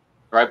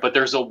 But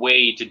there's a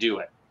way to do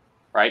it,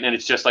 right? And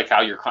it's just like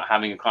how you're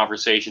having a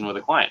conversation with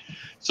a client.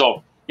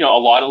 So, a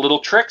lot of little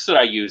tricks that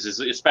I use is,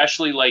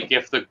 especially like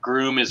if the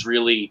groom is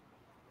really,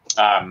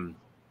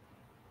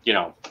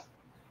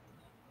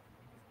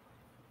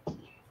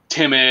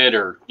 timid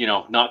or,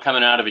 not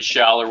coming out of his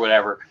shell or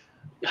whatever,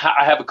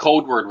 I have a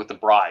code word with the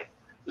bride.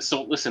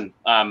 So listen,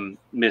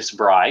 Miss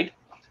Bride,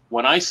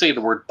 when I say the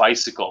word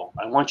bicycle,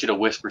 I want you to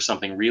whisper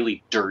something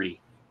really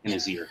dirty in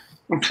his ear.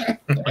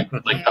 like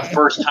the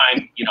first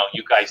time,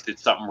 you guys did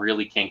something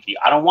really kinky.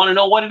 I don't want to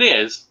know what it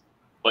is,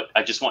 but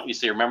I just want you to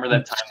say, remember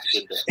that time we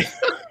did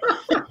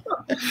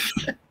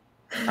this.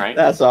 Right?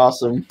 That's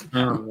awesome.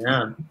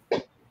 Oh,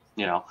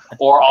 yeah.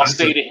 Or I'll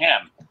say to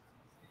him,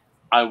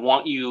 I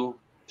want you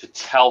to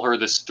tell her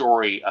the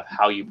story of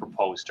how you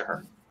proposed to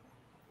her.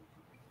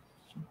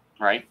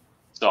 Right?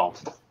 So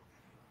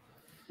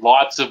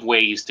lots of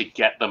ways to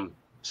get them.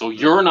 So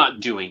you're not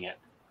doing it.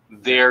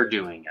 They're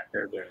doing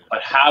it.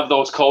 But have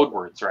those code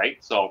words, right?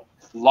 So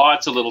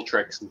lots of little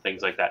tricks and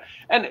things like that.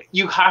 And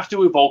you have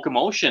to evoke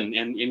emotion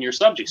in your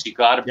subjects. You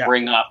got to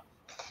bring up,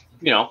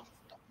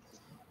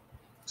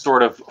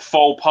 sort of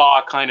faux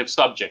pas kind of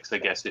subjects, I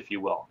guess, if you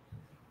will.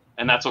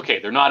 And that's okay.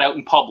 They're not out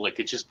in public.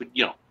 It's just,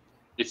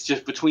 it's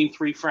just between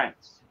three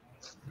friends.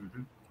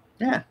 Mm-hmm.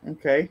 Yeah.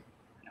 Okay.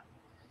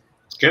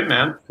 It's good,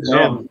 man.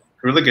 Yeah.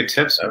 Really good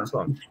tips.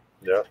 Excellent.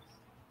 Yeah.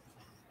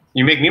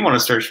 You make me want to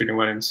start shooting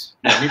weddings.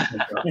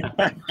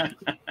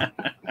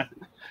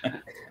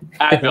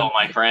 Advil,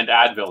 my friend,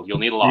 Advil. You'll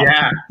need a lot.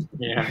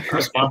 Yeah.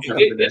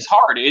 It's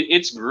hard.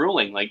 It's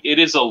grueling. Like, it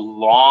is a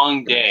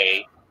long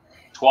day.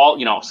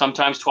 12,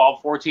 sometimes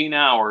 12, 14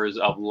 hours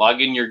of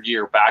lugging your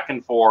gear back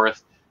and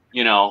forth.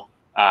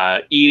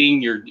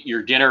 Eating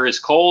your dinner is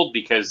cold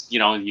because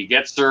you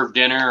get served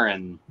dinner,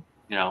 and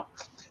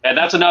and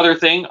that's another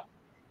thing.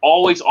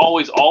 Always,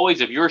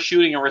 if you're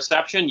shooting a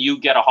reception, you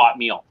get a hot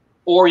meal.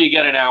 Or you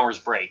get an hour's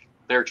break,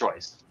 their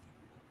choice.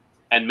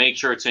 And make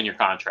sure it's in your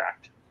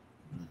contract.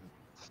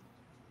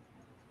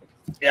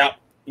 Yeah,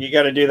 you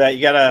got to do that.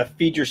 You got to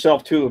feed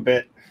yourself too a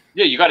bit.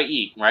 Yeah, you got to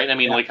eat, right? I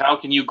mean, like, how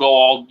can you go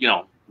all,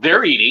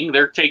 they're eating,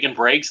 they're taking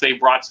breaks, they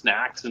brought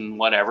snacks and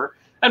whatever.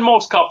 And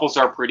most couples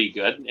are pretty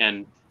good.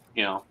 And,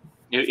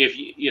 if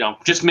you,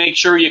 just make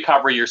sure you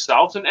cover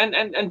yourselves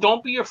and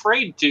don't be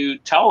afraid to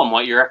tell them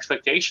what your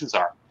expectations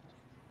are.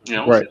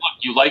 Right. Look,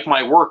 you like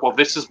my work. Well,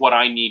 this is what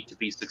I need to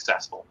be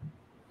successful.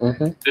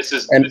 Mm-hmm. This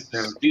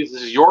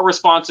is your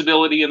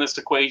responsibility in this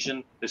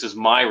equation. This is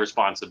my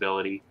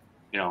responsibility.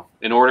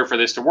 In order for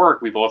this to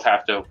work, we both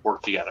have to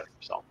work together.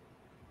 So,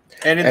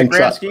 and in the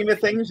grand scheme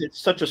of things, it's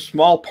such a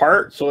small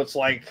part. So it's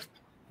like,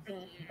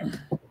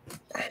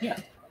 yeah.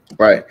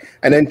 Right.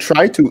 And then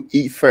try to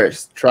eat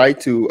first. Try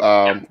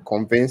to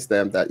convince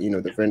them that,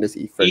 the vendors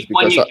eat first. Eat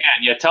when you can.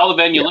 Yeah. Tell the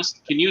venue,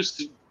 listen, can you...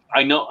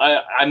 I know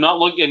I'm not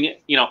looking,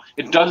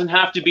 it doesn't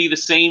have to be the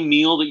same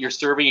meal that you're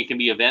serving. It can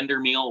be a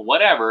vendor meal,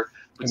 whatever.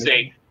 But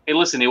say, hey,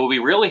 listen, it will be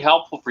really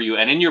helpful for you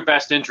and in your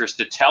best interest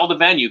to tell the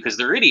venue, because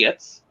they're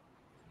idiots,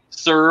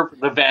 serve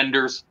the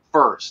vendors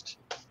first.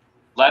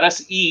 Let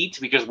us eat,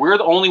 because we're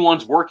the only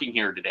ones working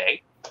here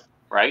today,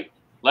 right?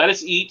 Let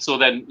us eat, so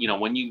then,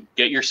 when you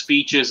get your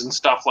speeches and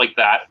stuff like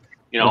that,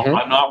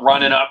 I'm not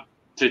running up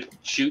to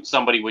shoot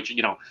somebody, which,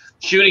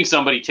 shooting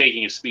somebody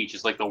taking a speech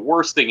is like the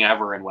worst thing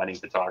ever in wedding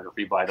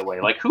photography, by the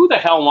way. Like, who the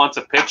hell wants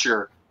a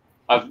picture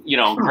of,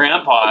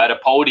 grandpa at a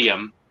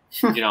podium,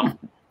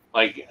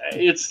 like,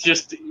 it's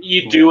just,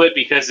 you do it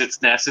because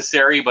it's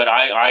necessary. But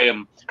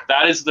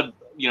that is the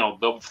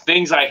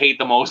things I hate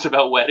the most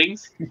about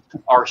weddings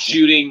are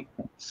shooting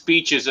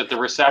speeches at the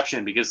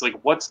reception, because, like,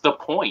 what's the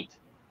point?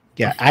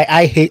 Yeah,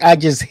 I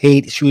just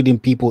hate shooting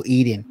people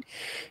eating.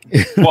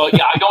 Well,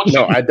 yeah, I don't.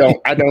 No,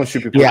 I don't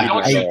shoot people. Yeah,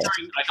 I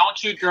don't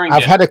shoot during.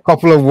 I've had a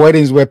couple of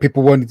weddings where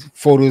people want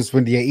photos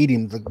when they're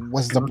eating. Like,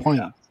 what's the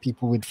point?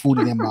 People with food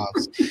in their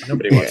mouths.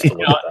 Nobody wants to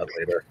look at that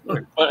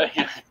later. But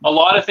a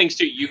lot of things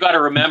too. You got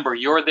to remember,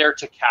 you're there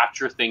to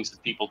capture things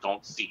that people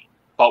don't see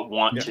but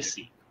want to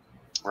see,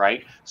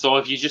 right? So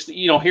if you just,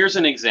 here's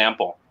an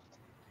example.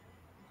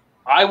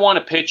 I want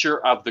a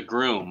picture of the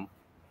groom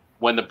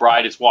when the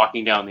bride is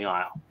walking down the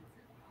aisle,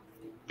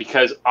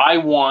 because I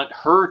want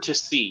her to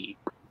see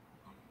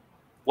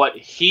what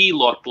he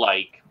looked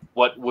like,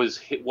 what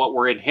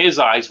were in his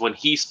eyes when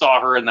he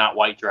saw her in that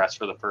white dress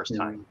for the first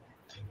time.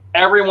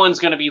 Everyone's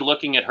going to be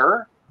looking at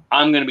her.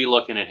 I'm going to be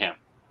looking at him.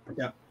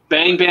 Yeah.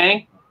 Bang,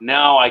 bang.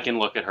 Now I can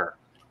look at her.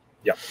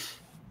 Yeah.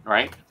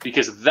 Right?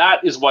 Because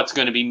that is what's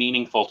going to be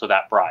meaningful to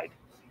that bride.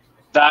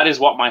 that is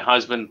what my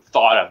husband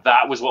thought of.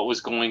 That was what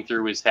was going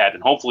through his head,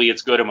 and hopefully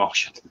it's good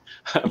emotion.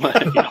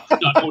 But, not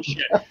oh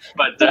shit.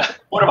 But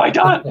what have I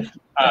done?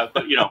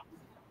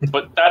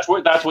 But that's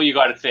what you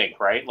got to think,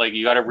 right? Like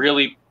you got to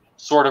really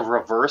sort of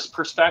reverse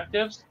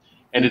perspectives,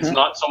 and it's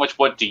not so much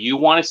what do you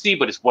want to see,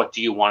 but it's what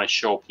do you want to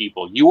show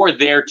people. You are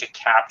there to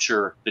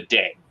capture the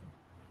day,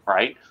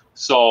 right?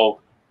 So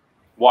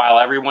while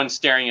everyone's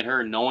staring at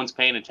her, no one's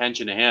paying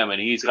attention to him,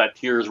 and he's got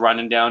tears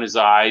running down his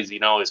eyes.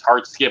 His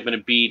heart's skipping a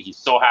beat. He's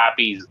so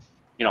happy. He's,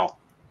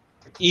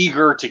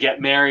 eager to get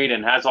married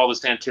and has all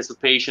this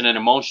anticipation and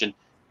emotion.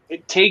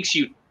 It takes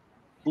you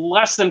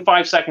less than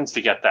 5 seconds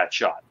to get that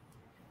shot,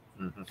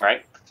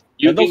 right?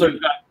 You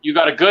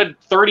got a good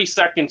 30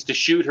 seconds to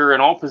shoot her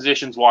in all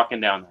positions walking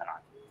down that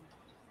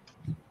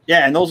aisle.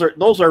 Yeah, and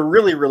those are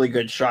really, really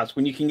good shots.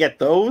 When you can get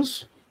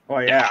those, oh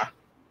yeah.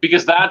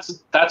 Because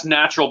that's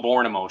natural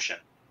born emotion.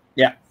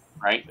 Yeah.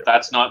 Right?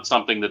 That's not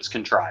something that's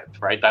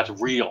contrived, right? That's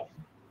real.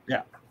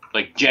 Yeah.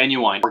 Like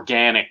genuine,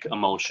 organic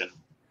emotion.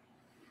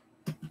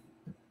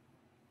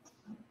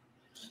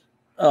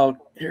 Oh,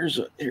 here's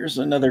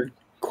another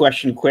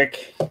question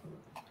quick.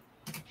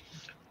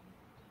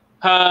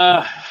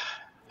 How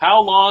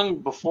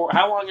long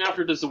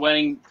after does the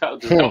wedding get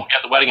the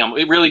wedding?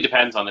 It really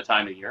depends on the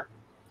time of year.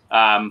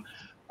 I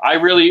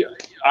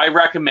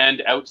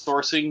recommend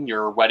outsourcing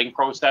your wedding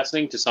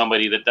processing to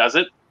somebody that does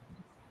it,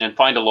 and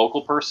find a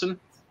local person.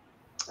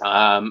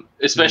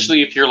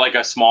 Especially if you're like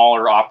a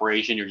smaller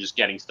operation, you're just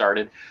getting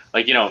started.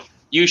 Like,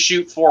 you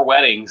shoot 4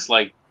 weddings,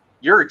 like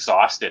you're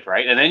exhausted,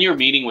 right? And then you're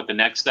meeting with the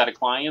next set of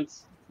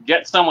clients.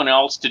 Get someone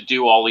else to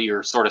do all of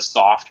your sort of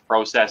soft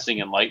processing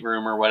in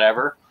Lightroom or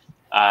whatever.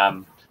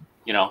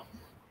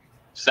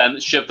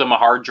 Ship them a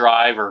hard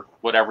drive or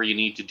whatever you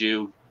need to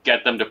do.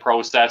 Get them to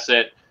process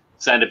it,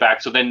 send it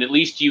back. So then at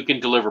least you can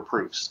deliver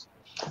proofs.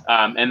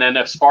 And then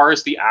as far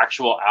as the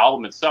actual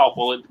album itself,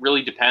 well, it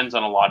really depends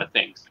on a lot of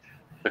things.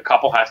 The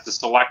couple has to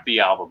select the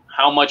album.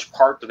 How much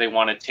part do they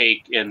want to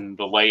take in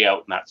the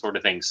layout and that sort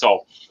of thing?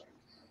 So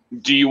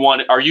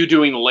are you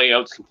doing the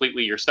layouts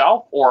completely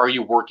yourself, or are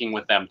you working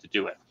with them to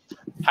do it?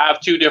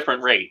 Have 2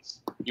 different rates.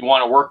 They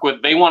want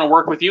to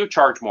work with you,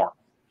 charge more.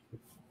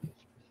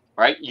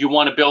 Right? You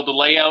want to build the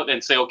layout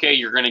and say, okay,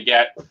 you're going to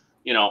get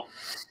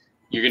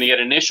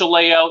initial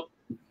layout.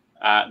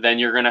 Then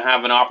you're going to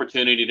have an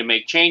opportunity to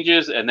make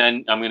changes, and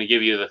then I'm going to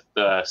give you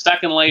the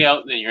second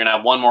layout. Then you're going to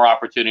have one more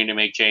opportunity to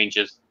make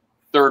changes.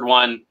 Third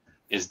one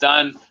is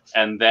done,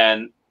 and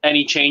then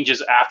any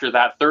changes after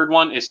that third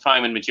one is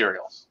time and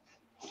materials.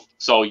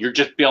 So you're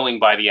just billing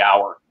by the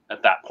hour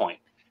at that point,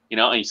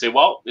 and you say,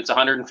 well, it's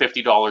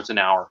 $150 an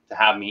hour to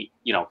have me,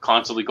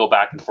 constantly go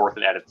back and forth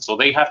and edit. So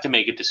they have to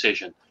make a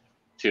decision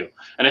too.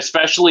 And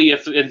especially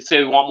if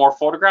they want more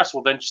photographs,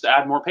 well, then just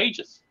add more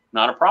pages.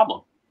 Not a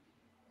problem.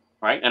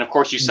 Right? And of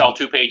course you sell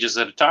 2 pages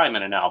at a time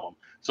in an album.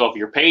 So if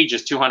your page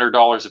is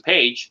 $200 a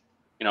page,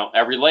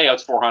 every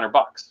layout's $400.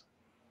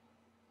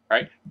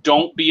 Right?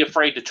 Don't be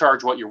afraid to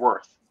charge what you're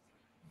worth.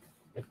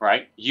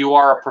 Right? You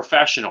are a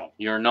professional.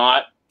 You're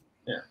not,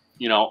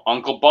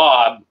 Uncle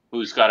Bob,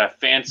 who's got a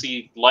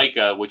fancy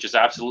Leica, which is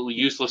absolutely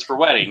useless for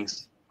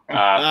weddings.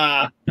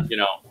 I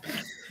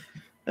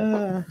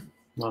love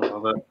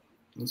it.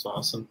 That's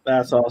awesome.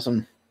 That's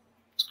awesome.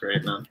 It's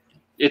great, man.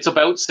 It's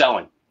about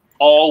selling.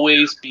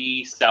 Always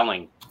be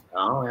selling.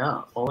 Oh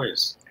yeah,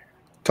 always.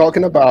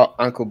 Talking about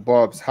Uncle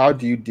Bob's, how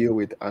do you deal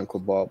with Uncle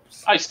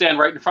Bob's? I stand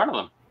right in front of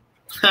them.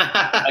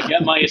 I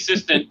get my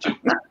assistant to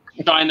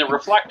shine the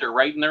reflector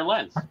right in their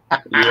lens.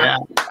 Yeah.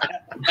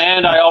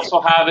 And I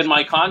also have in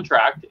my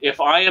contract, if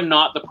I am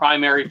not the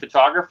primary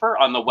photographer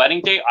on the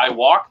wedding day, I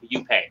walk,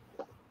 you pay.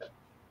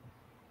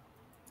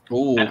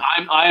 Ooh. And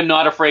I am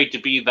not afraid to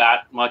be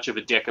that much of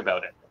a dick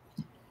about it,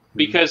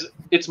 because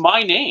it's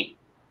my name.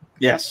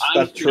 Yes,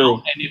 that's true.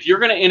 And if you're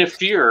going to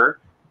interfere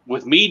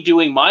with me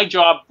doing my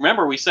job,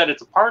 remember we said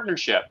it's a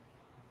partnership.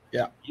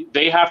 Yeah,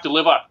 they have to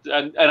live up.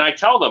 And I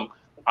tell them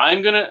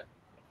I'm going to,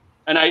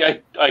 and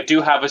I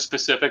do have a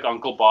specific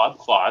Uncle Bob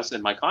clause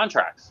in my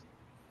contracts.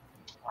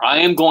 I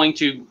am going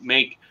to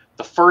make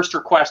the first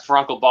request for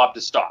Uncle Bob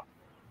to stop.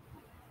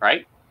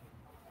 Right?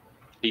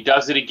 He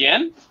does it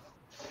again.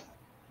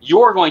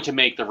 You're going to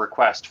make the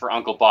request for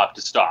Uncle Bob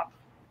to stop.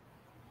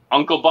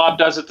 Uncle Bob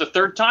does it the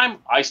 3rd time,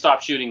 I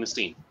stop shooting the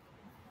scene.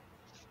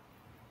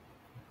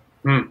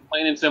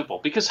 Plain and simple.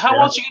 Because how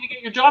else are you going to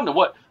get your job done?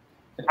 What?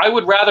 I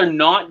would rather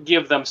not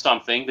give them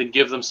something than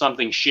give them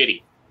something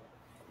shitty.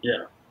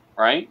 Yeah.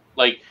 Right?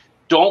 Like,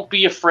 don't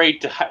be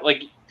afraid to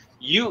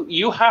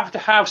you have to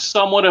have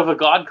somewhat of a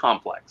God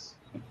complex.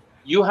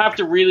 You have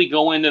to really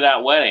go into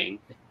that wedding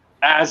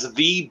as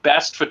the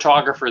best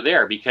photographer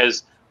there,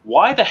 because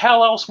why the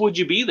hell else would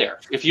you be there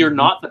if you're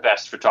not the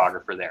best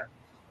photographer there?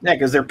 Yeah,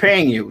 because they're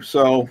paying you.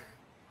 So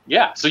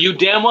yeah, so you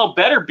damn well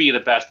better be the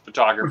best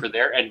photographer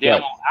there, and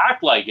damn well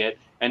act like it,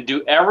 and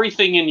do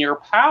everything in your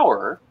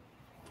power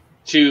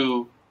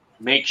to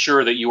make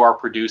sure that you are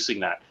producing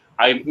that.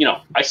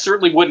 I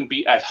certainly wouldn't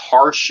be as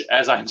harsh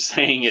as I'm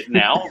saying it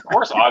now. Of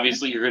course,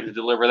 obviously, you're going to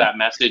deliver that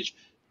message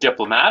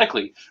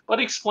diplomatically, but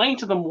explain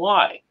to them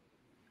why.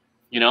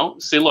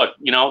 say, look,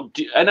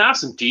 and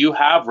ask them, do you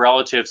have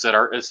relatives that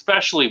are,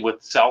 especially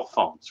with cell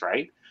phones,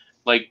 right?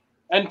 Like,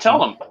 and tell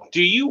them,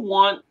 do you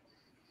want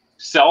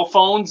cell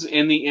phones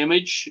in the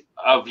image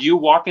of you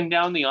walking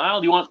down the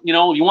aisle? Do you want,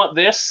 you want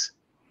this,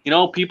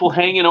 people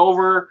hanging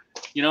over,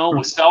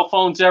 with cell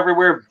phones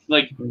everywhere,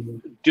 like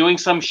doing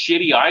some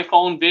shitty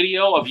iPhone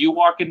video of you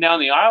walking down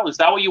the aisle? Is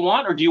that what you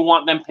want? Or do you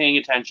want them paying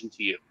attention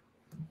to you?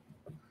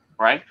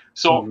 Right?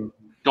 So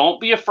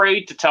don't be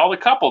afraid to tell the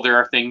couple there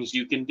are things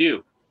you can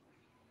do.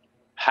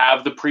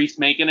 Have the priest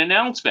make an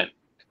announcement.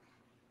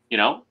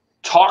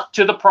 Talk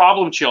to the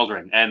problem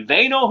children, and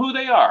they know who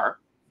they are.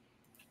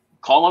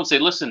 Call them, say,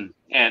 listen,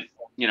 Aunt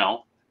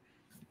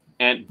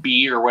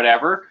B or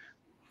whatever,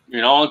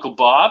 Uncle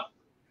Bob,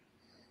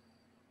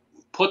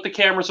 put the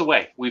cameras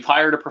away. We've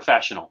hired a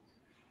professional.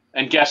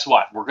 And guess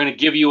what? We're going to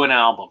give you an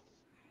album.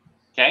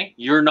 Okay?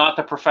 You're not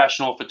the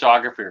professional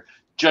photographer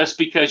just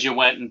because you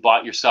went and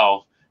bought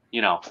yourself,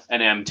 an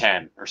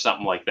M10 or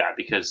something like that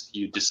because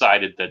you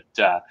decided that,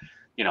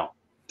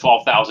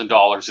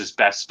 $12,000 is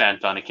best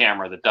spent on a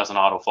camera that doesn't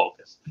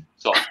autofocus.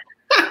 So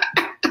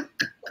let's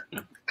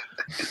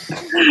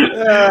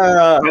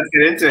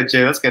get into it,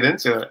 Jay. Let's get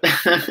into it.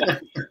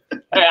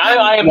 Hey,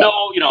 I have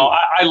no,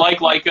 I like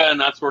Leica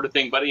and that sort of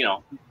thing, but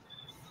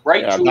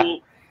right tool,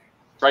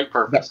 right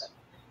purpose.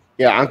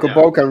 Yeah, Uncle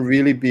Bob can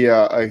really be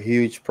a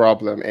huge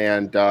problem.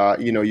 And,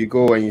 you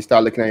go and you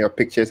start looking at your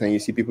pictures and you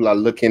see people are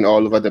looking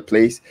all over the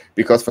place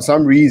because for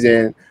some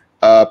reason,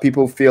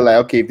 people feel like,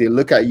 okay, if they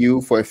look at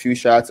you for a few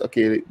shots,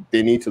 okay,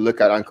 they need to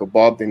look at Uncle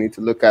Bob, they need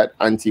to look at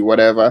Auntie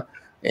whatever.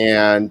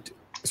 And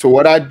so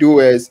what I do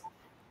is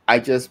I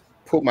just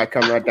put my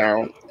camera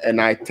down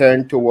and I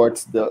turn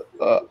towards the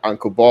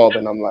Uncle Bob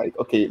and I'm like,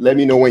 okay, let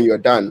me know when you're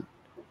done.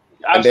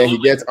 Absolutely. And then he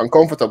gets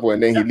uncomfortable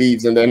and then he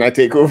leaves and then I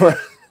take over.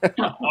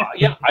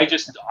 I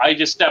just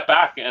step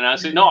back and I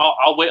say, no,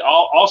 I'll wait.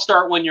 I'll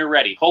start when you're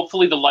ready.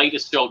 Hopefully the light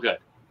is still good.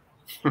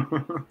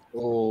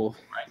 Oh,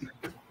 right.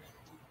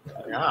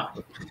 Yeah.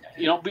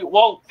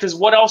 Well, because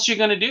what else are you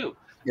going to do?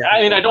 Yeah.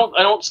 I mean, I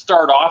don't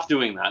start off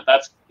doing that.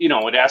 That's, it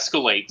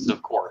escalates,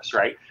 of course,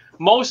 right?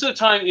 Most of the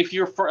time, if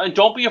you're,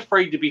 don't be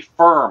afraid to be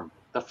firm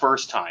the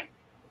first time,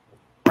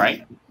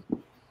 right?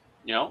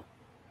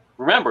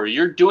 Remember,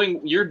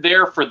 you're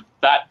there for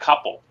that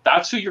couple.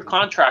 That's who your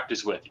contract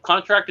is with. Your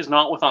contract is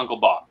not with Uncle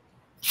Bob,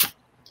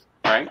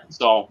 right?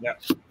 So,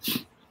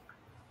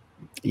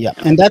 yeah,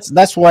 and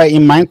that's why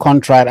in my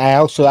contract I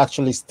also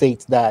actually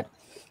state that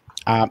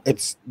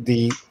it's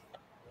the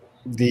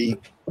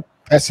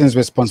person's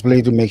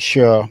responsibility to make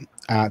sure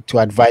to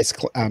advise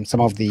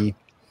some of the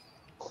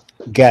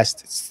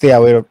guests stay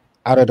away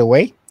out of the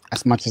way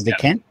as much as they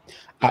can.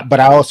 But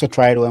I also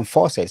try to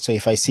enforce it. So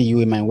if I see you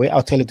in my way,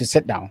 I'll tell you to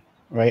sit down.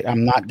 Right,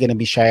 I'm not going to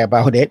be shy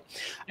about it.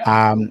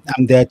 I'm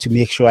there to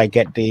make sure I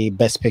get the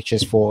best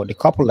pictures for the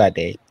couple that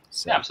day.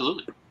 So. Yeah,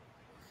 absolutely.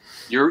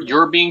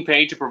 You're being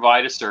paid to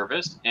provide a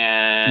service,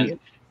 and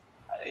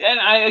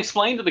I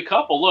explained to the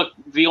couple, look,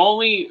 the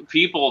only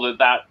people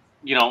that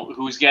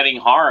who's getting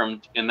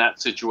harmed in that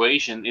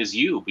situation is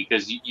you,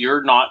 because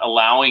you're not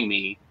allowing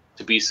me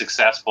to be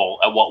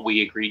successful at what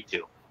we agreed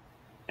to.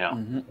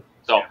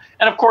 So,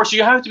 and of course,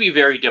 you have to be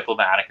very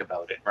diplomatic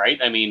about it, right?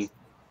 I mean.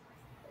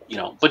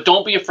 But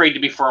don't be afraid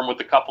to be firm with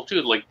the couple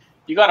too. Like,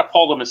 you got to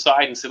pull them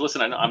aside and say,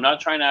 listen, I'm not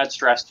trying to add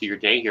stress to your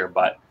day here,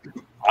 but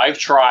I've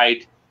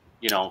tried,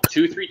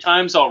 2-3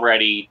 times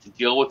already to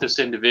deal with this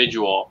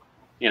individual,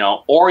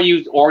 or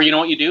you know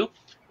what you do?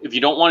 If you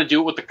don't want to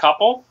do it with the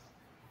couple,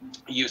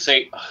 you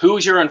say,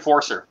 who's your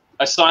enforcer?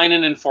 Assign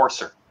an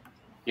enforcer.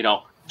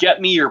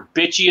 Get me your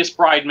bitchiest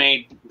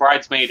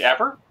bridesmaid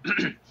ever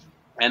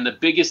and the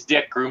biggest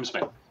dick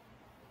groomsman,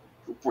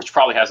 which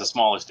probably has the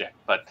smallest dick,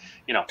 but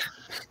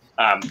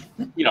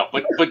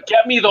but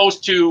get me those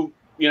two,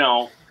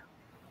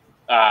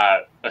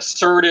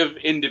 assertive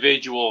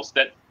individuals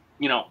that,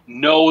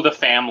 know the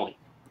family,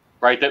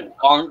 right? That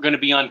aren't going to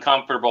be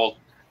uncomfortable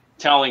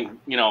telling,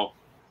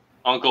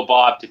 Uncle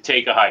Bob to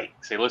take a hike.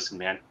 Say, listen,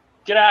 man,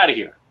 get out of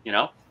here,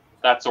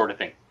 that sort of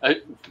thing.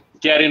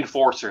 Get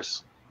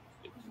enforcers.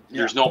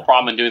 There's no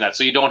problem in doing that.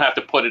 So you don't have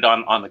to put it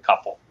on the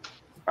couple,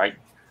 right?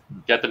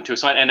 Get them to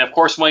assign. And of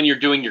course, when you're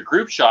doing your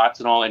group shots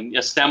and all and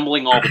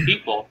assembling all the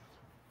people,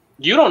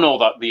 you don't know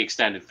the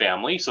extended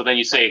family. So then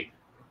you say,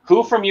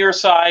 who from your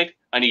side?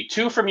 I need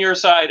 2 from your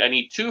side. I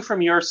need 2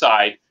 from your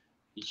side.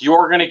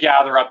 You're going to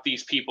gather up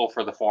these people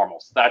for the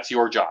formals. That's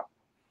your job.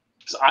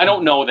 So I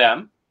don't know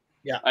them.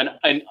 Yeah.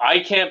 And I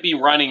can't be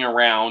running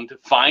around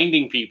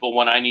finding people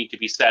when I need to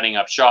be setting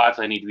up shots.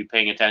 I need to be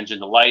paying attention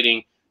to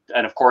lighting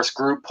and, of course,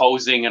 group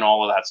posing and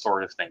all of that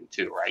sort of thing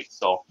too, right?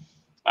 So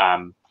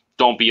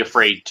don't be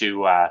afraid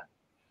to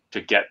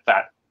get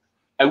that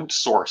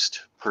outsourced,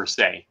 per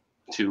se,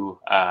 to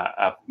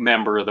a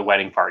member of the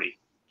wedding party,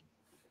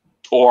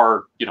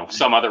 or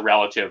some other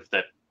relative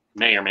that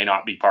may or may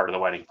not be part of the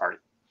wedding party.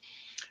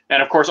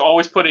 And of course,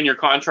 always put in your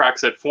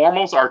contracts that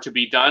formals are to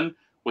be done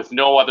with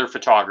no other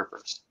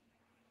photographers.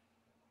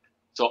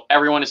 So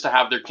everyone is to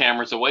have their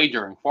cameras away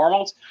during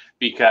formals,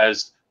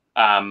 because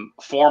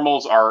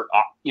formals are,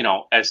 you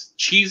know, as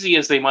cheesy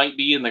as they might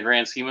be in the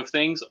grand scheme of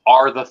things,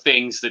 are the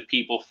things that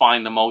people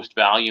find the most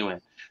value in.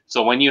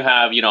 So when you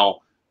have, you know,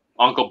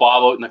 Uncle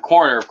Bob out in the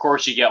corner, of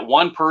course you get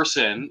one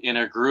person in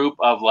a group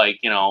of, like,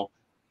 you know,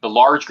 the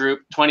large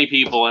group, 20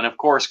 people, and of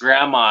course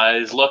grandma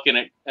is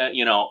looking at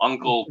you know,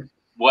 Uncle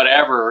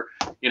whatever,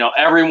 you know,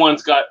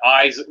 everyone's got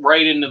eyes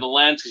right into the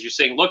lens because you're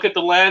saying, look at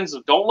the lens,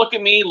 don't look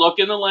at me, look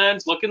in the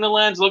lens, look in the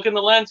lens, look in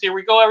the lens, here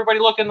we go, everybody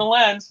look in the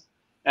lens.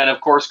 And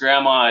of course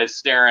grandma is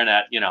staring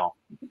at, you know,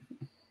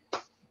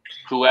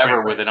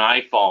 whoever with an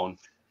iPhone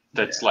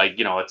that's like,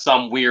 you know, at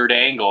some weird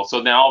angle.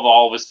 So now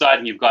all of a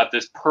sudden you've got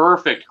this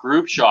perfect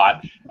group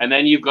shot, and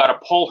then you've got to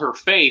pull her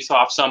face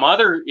off some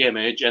other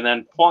image and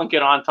then plunk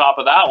it on top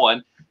of that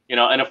one, you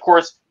know. And of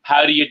course,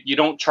 how do you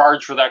don't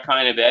charge for that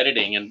kind of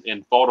editing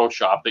in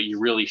Photoshop that you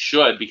really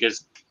should,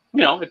 because,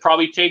 you know, it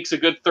probably takes a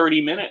good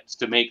 30 minutes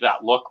to make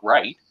that look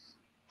right.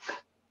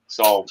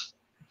 So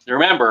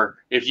remember,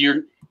 if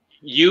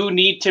you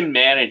need to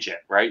manage it,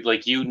 right?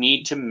 Like, you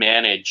need to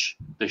manage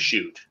the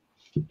shoot.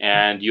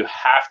 And you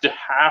have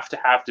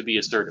to be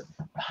assertive,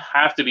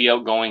 have to be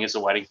outgoing as a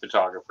wedding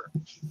photographer.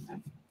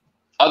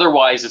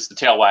 Otherwise, it's the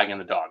tail wagging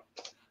the dog.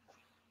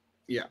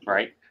 Yeah.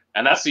 Right.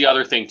 And that's the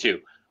other thing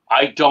too.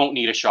 I don't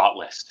need a shot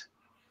list.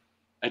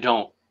 I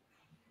don't.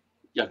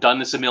 I've done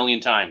this a million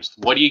times.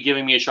 What are you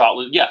giving me a shot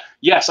list? Yeah.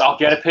 Yes, I'll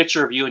get a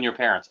picture of you and your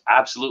parents.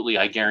 Absolutely.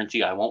 I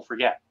guarantee I won't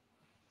forget.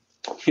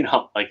 You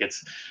know, like,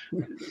 it's,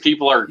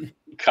 people are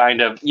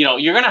kind of, you know,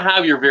 you're going to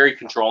have your very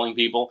controlling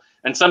people,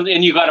 and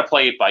you got to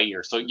play it by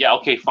ear. So yeah,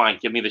 okay, fine.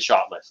 Give me the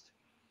shot list,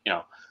 you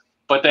know,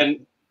 but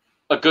then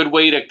a good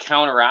way to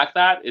counteract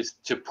that is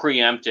to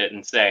preempt it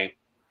and say,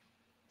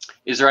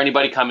 is there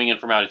anybody coming in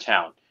from out of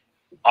town?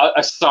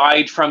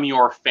 Aside from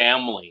your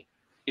family,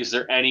 is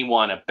there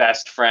anyone, a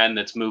best friend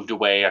that's moved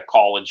away, a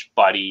college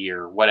buddy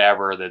or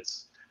whatever,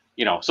 that's,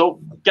 you know, so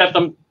get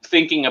them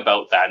thinking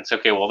about that and say,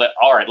 okay, well,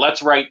 all right,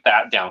 let's write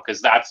that down,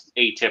 because that's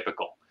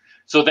atypical.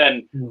 So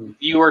then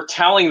you are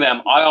telling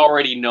them, I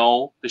already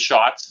know the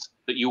shots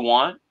that you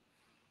want,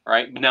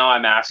 right? Now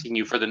I'm asking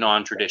you for the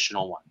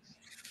non-traditional ones.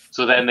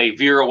 So then they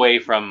veer away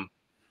from,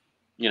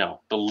 you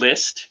know, the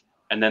list,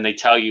 and then they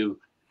tell you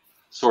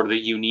sort of the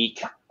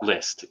unique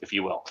list, if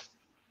you will.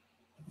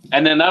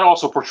 And then that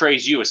also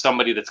portrays you as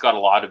somebody that's got a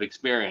lot of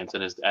experience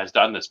and has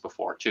done this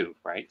before too,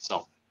 right?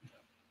 So.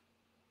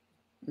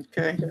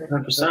 Okay.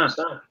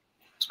 100%.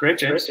 It's great,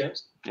 James.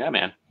 Yeah,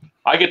 man.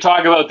 I could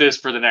talk about this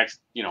for the next,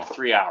 you know,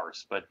 3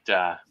 hours, but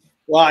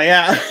well,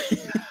 yeah.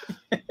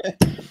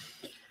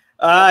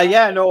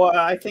 Yeah, no,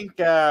 I think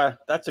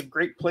that's a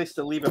great place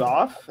to leave it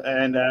off.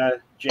 And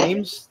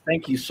James,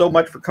 thank you so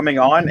much for coming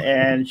on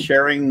and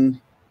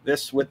sharing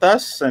this with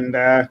us. And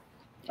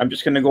I'm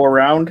just going to go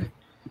around.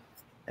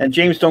 And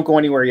James, don't go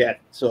anywhere yet.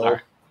 So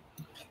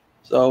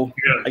I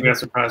got a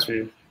surprise for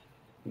you.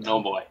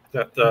 No boy.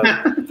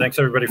 Thanks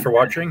everybody for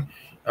watching.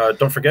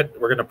 Don't forget,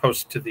 we're going to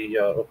post to the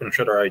Open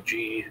Shutter IG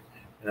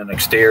in the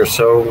next day or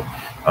so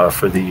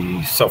for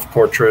the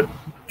self-portrait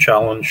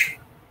challenge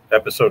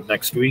episode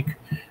next week.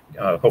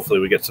 Hopefully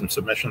we get some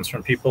submissions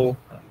from people,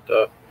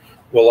 and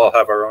we'll all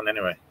have our own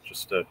anyway.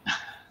 Just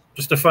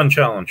a fun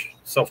challenge,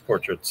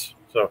 self-portraits.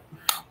 So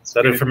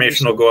that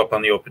information will go up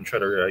on the Open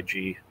Shutter IG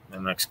in the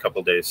next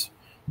couple days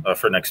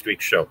for next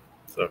week's show.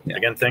 So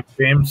again, thanks,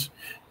 James,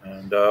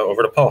 and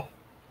over to Paul.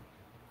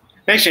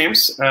 Thanks,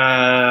 James.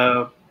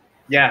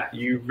 Yeah,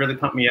 you really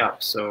pumped me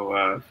up.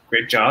 So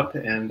great job,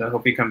 and I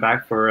hope you come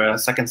back for a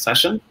second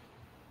session.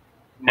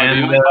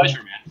 My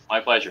pleasure, man. My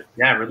pleasure.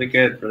 Yeah, really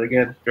good, really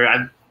good.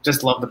 I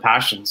just love the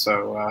passion.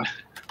 So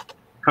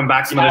come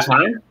back some other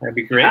time. That'd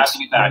be great.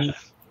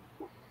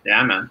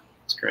 Yeah, man,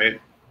 it's great.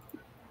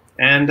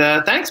 And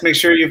thanks. Make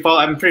sure you follow.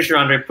 I'm pretty sure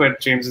Andre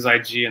put James's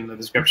IG in the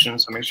description,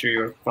 so make sure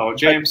you follow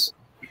James.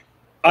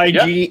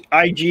 IG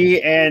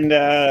and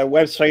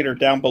website are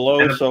down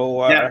below. So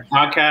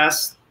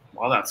podcast,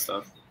 all that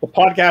stuff. The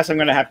podcast I'm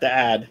going to have to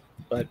add,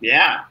 but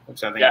yeah,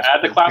 which I think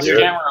add the Classic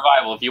Camera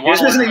Revival if you want.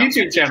 You're just listen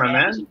to YouTube channel,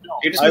 man.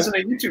 You're just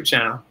listening to YouTube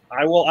channel.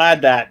 I will add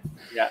that.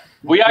 Yeah,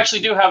 we actually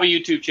do have a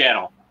YouTube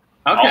channel.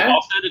 Okay,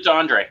 I'll send it to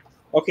Andre.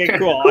 Okay,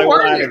 cool. I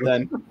will add it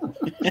then.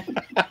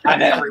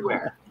 I'm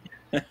everywhere.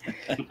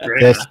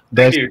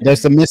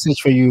 There's a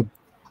message for you,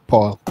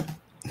 Paul.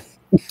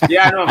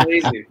 Yeah, I know. I'm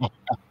lazy.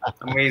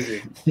 I'm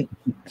lazy.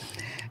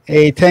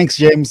 Hey, thanks,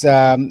 James.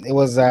 It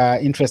was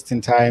an interesting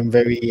time,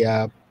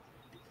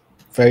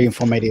 very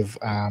informative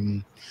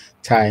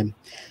time,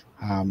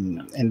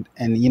 and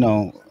you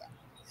know,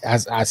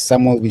 as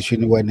someone who's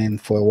been waiting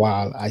for a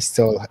while,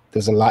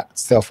 there's a lot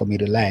still for me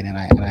to learn, and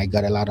I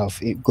got a lot of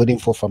good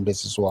info from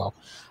this as well.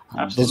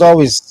 There's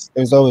always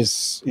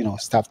you know,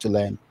 stuff to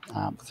learn.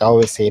 I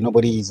always say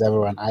nobody is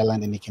ever an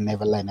island, and you can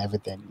never learn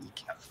everything.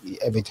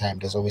 Every time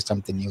there's always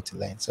something new to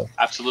learn. So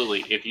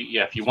absolutely, if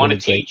you want to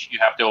teach, you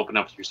have to open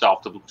up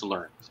yourself to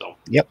learn. So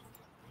yep,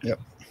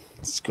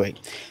 it's great.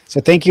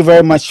 So thank you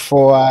very much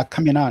for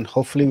coming on.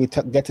 Hopefully we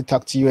get to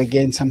talk to you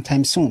again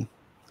sometime soon.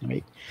 All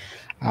right.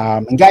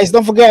 And guys,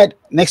 don't forget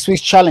next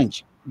week's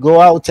challenge.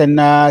 go out and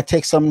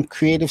take some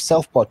creative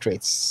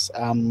self-portraits.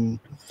 I'm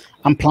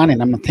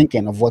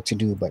thinking of what to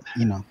do, but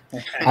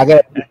I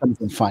gotta do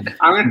something fun.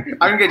 I'm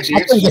gonna get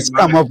James. I can just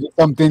come up with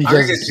something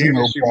just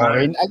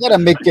boring. I gotta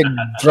make it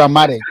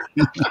dramatic.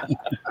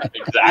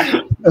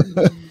 Exactly.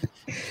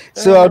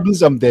 So I'll do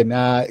something.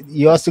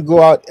 You also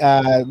go out,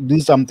 do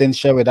something,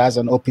 share with us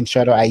on Open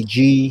Shutter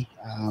IG,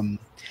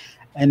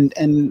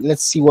 and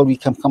let's see what we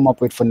can come up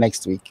with for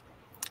next week.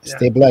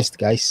 Stay blessed,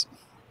 guys.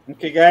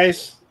 Okay,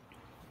 guys.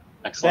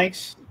 Excellent.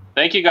 Thanks.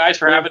 Thank you guys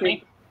for having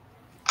me.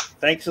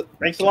 Thanks a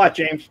lot,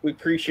 James. We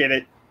appreciate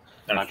it.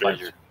 My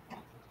pleasure.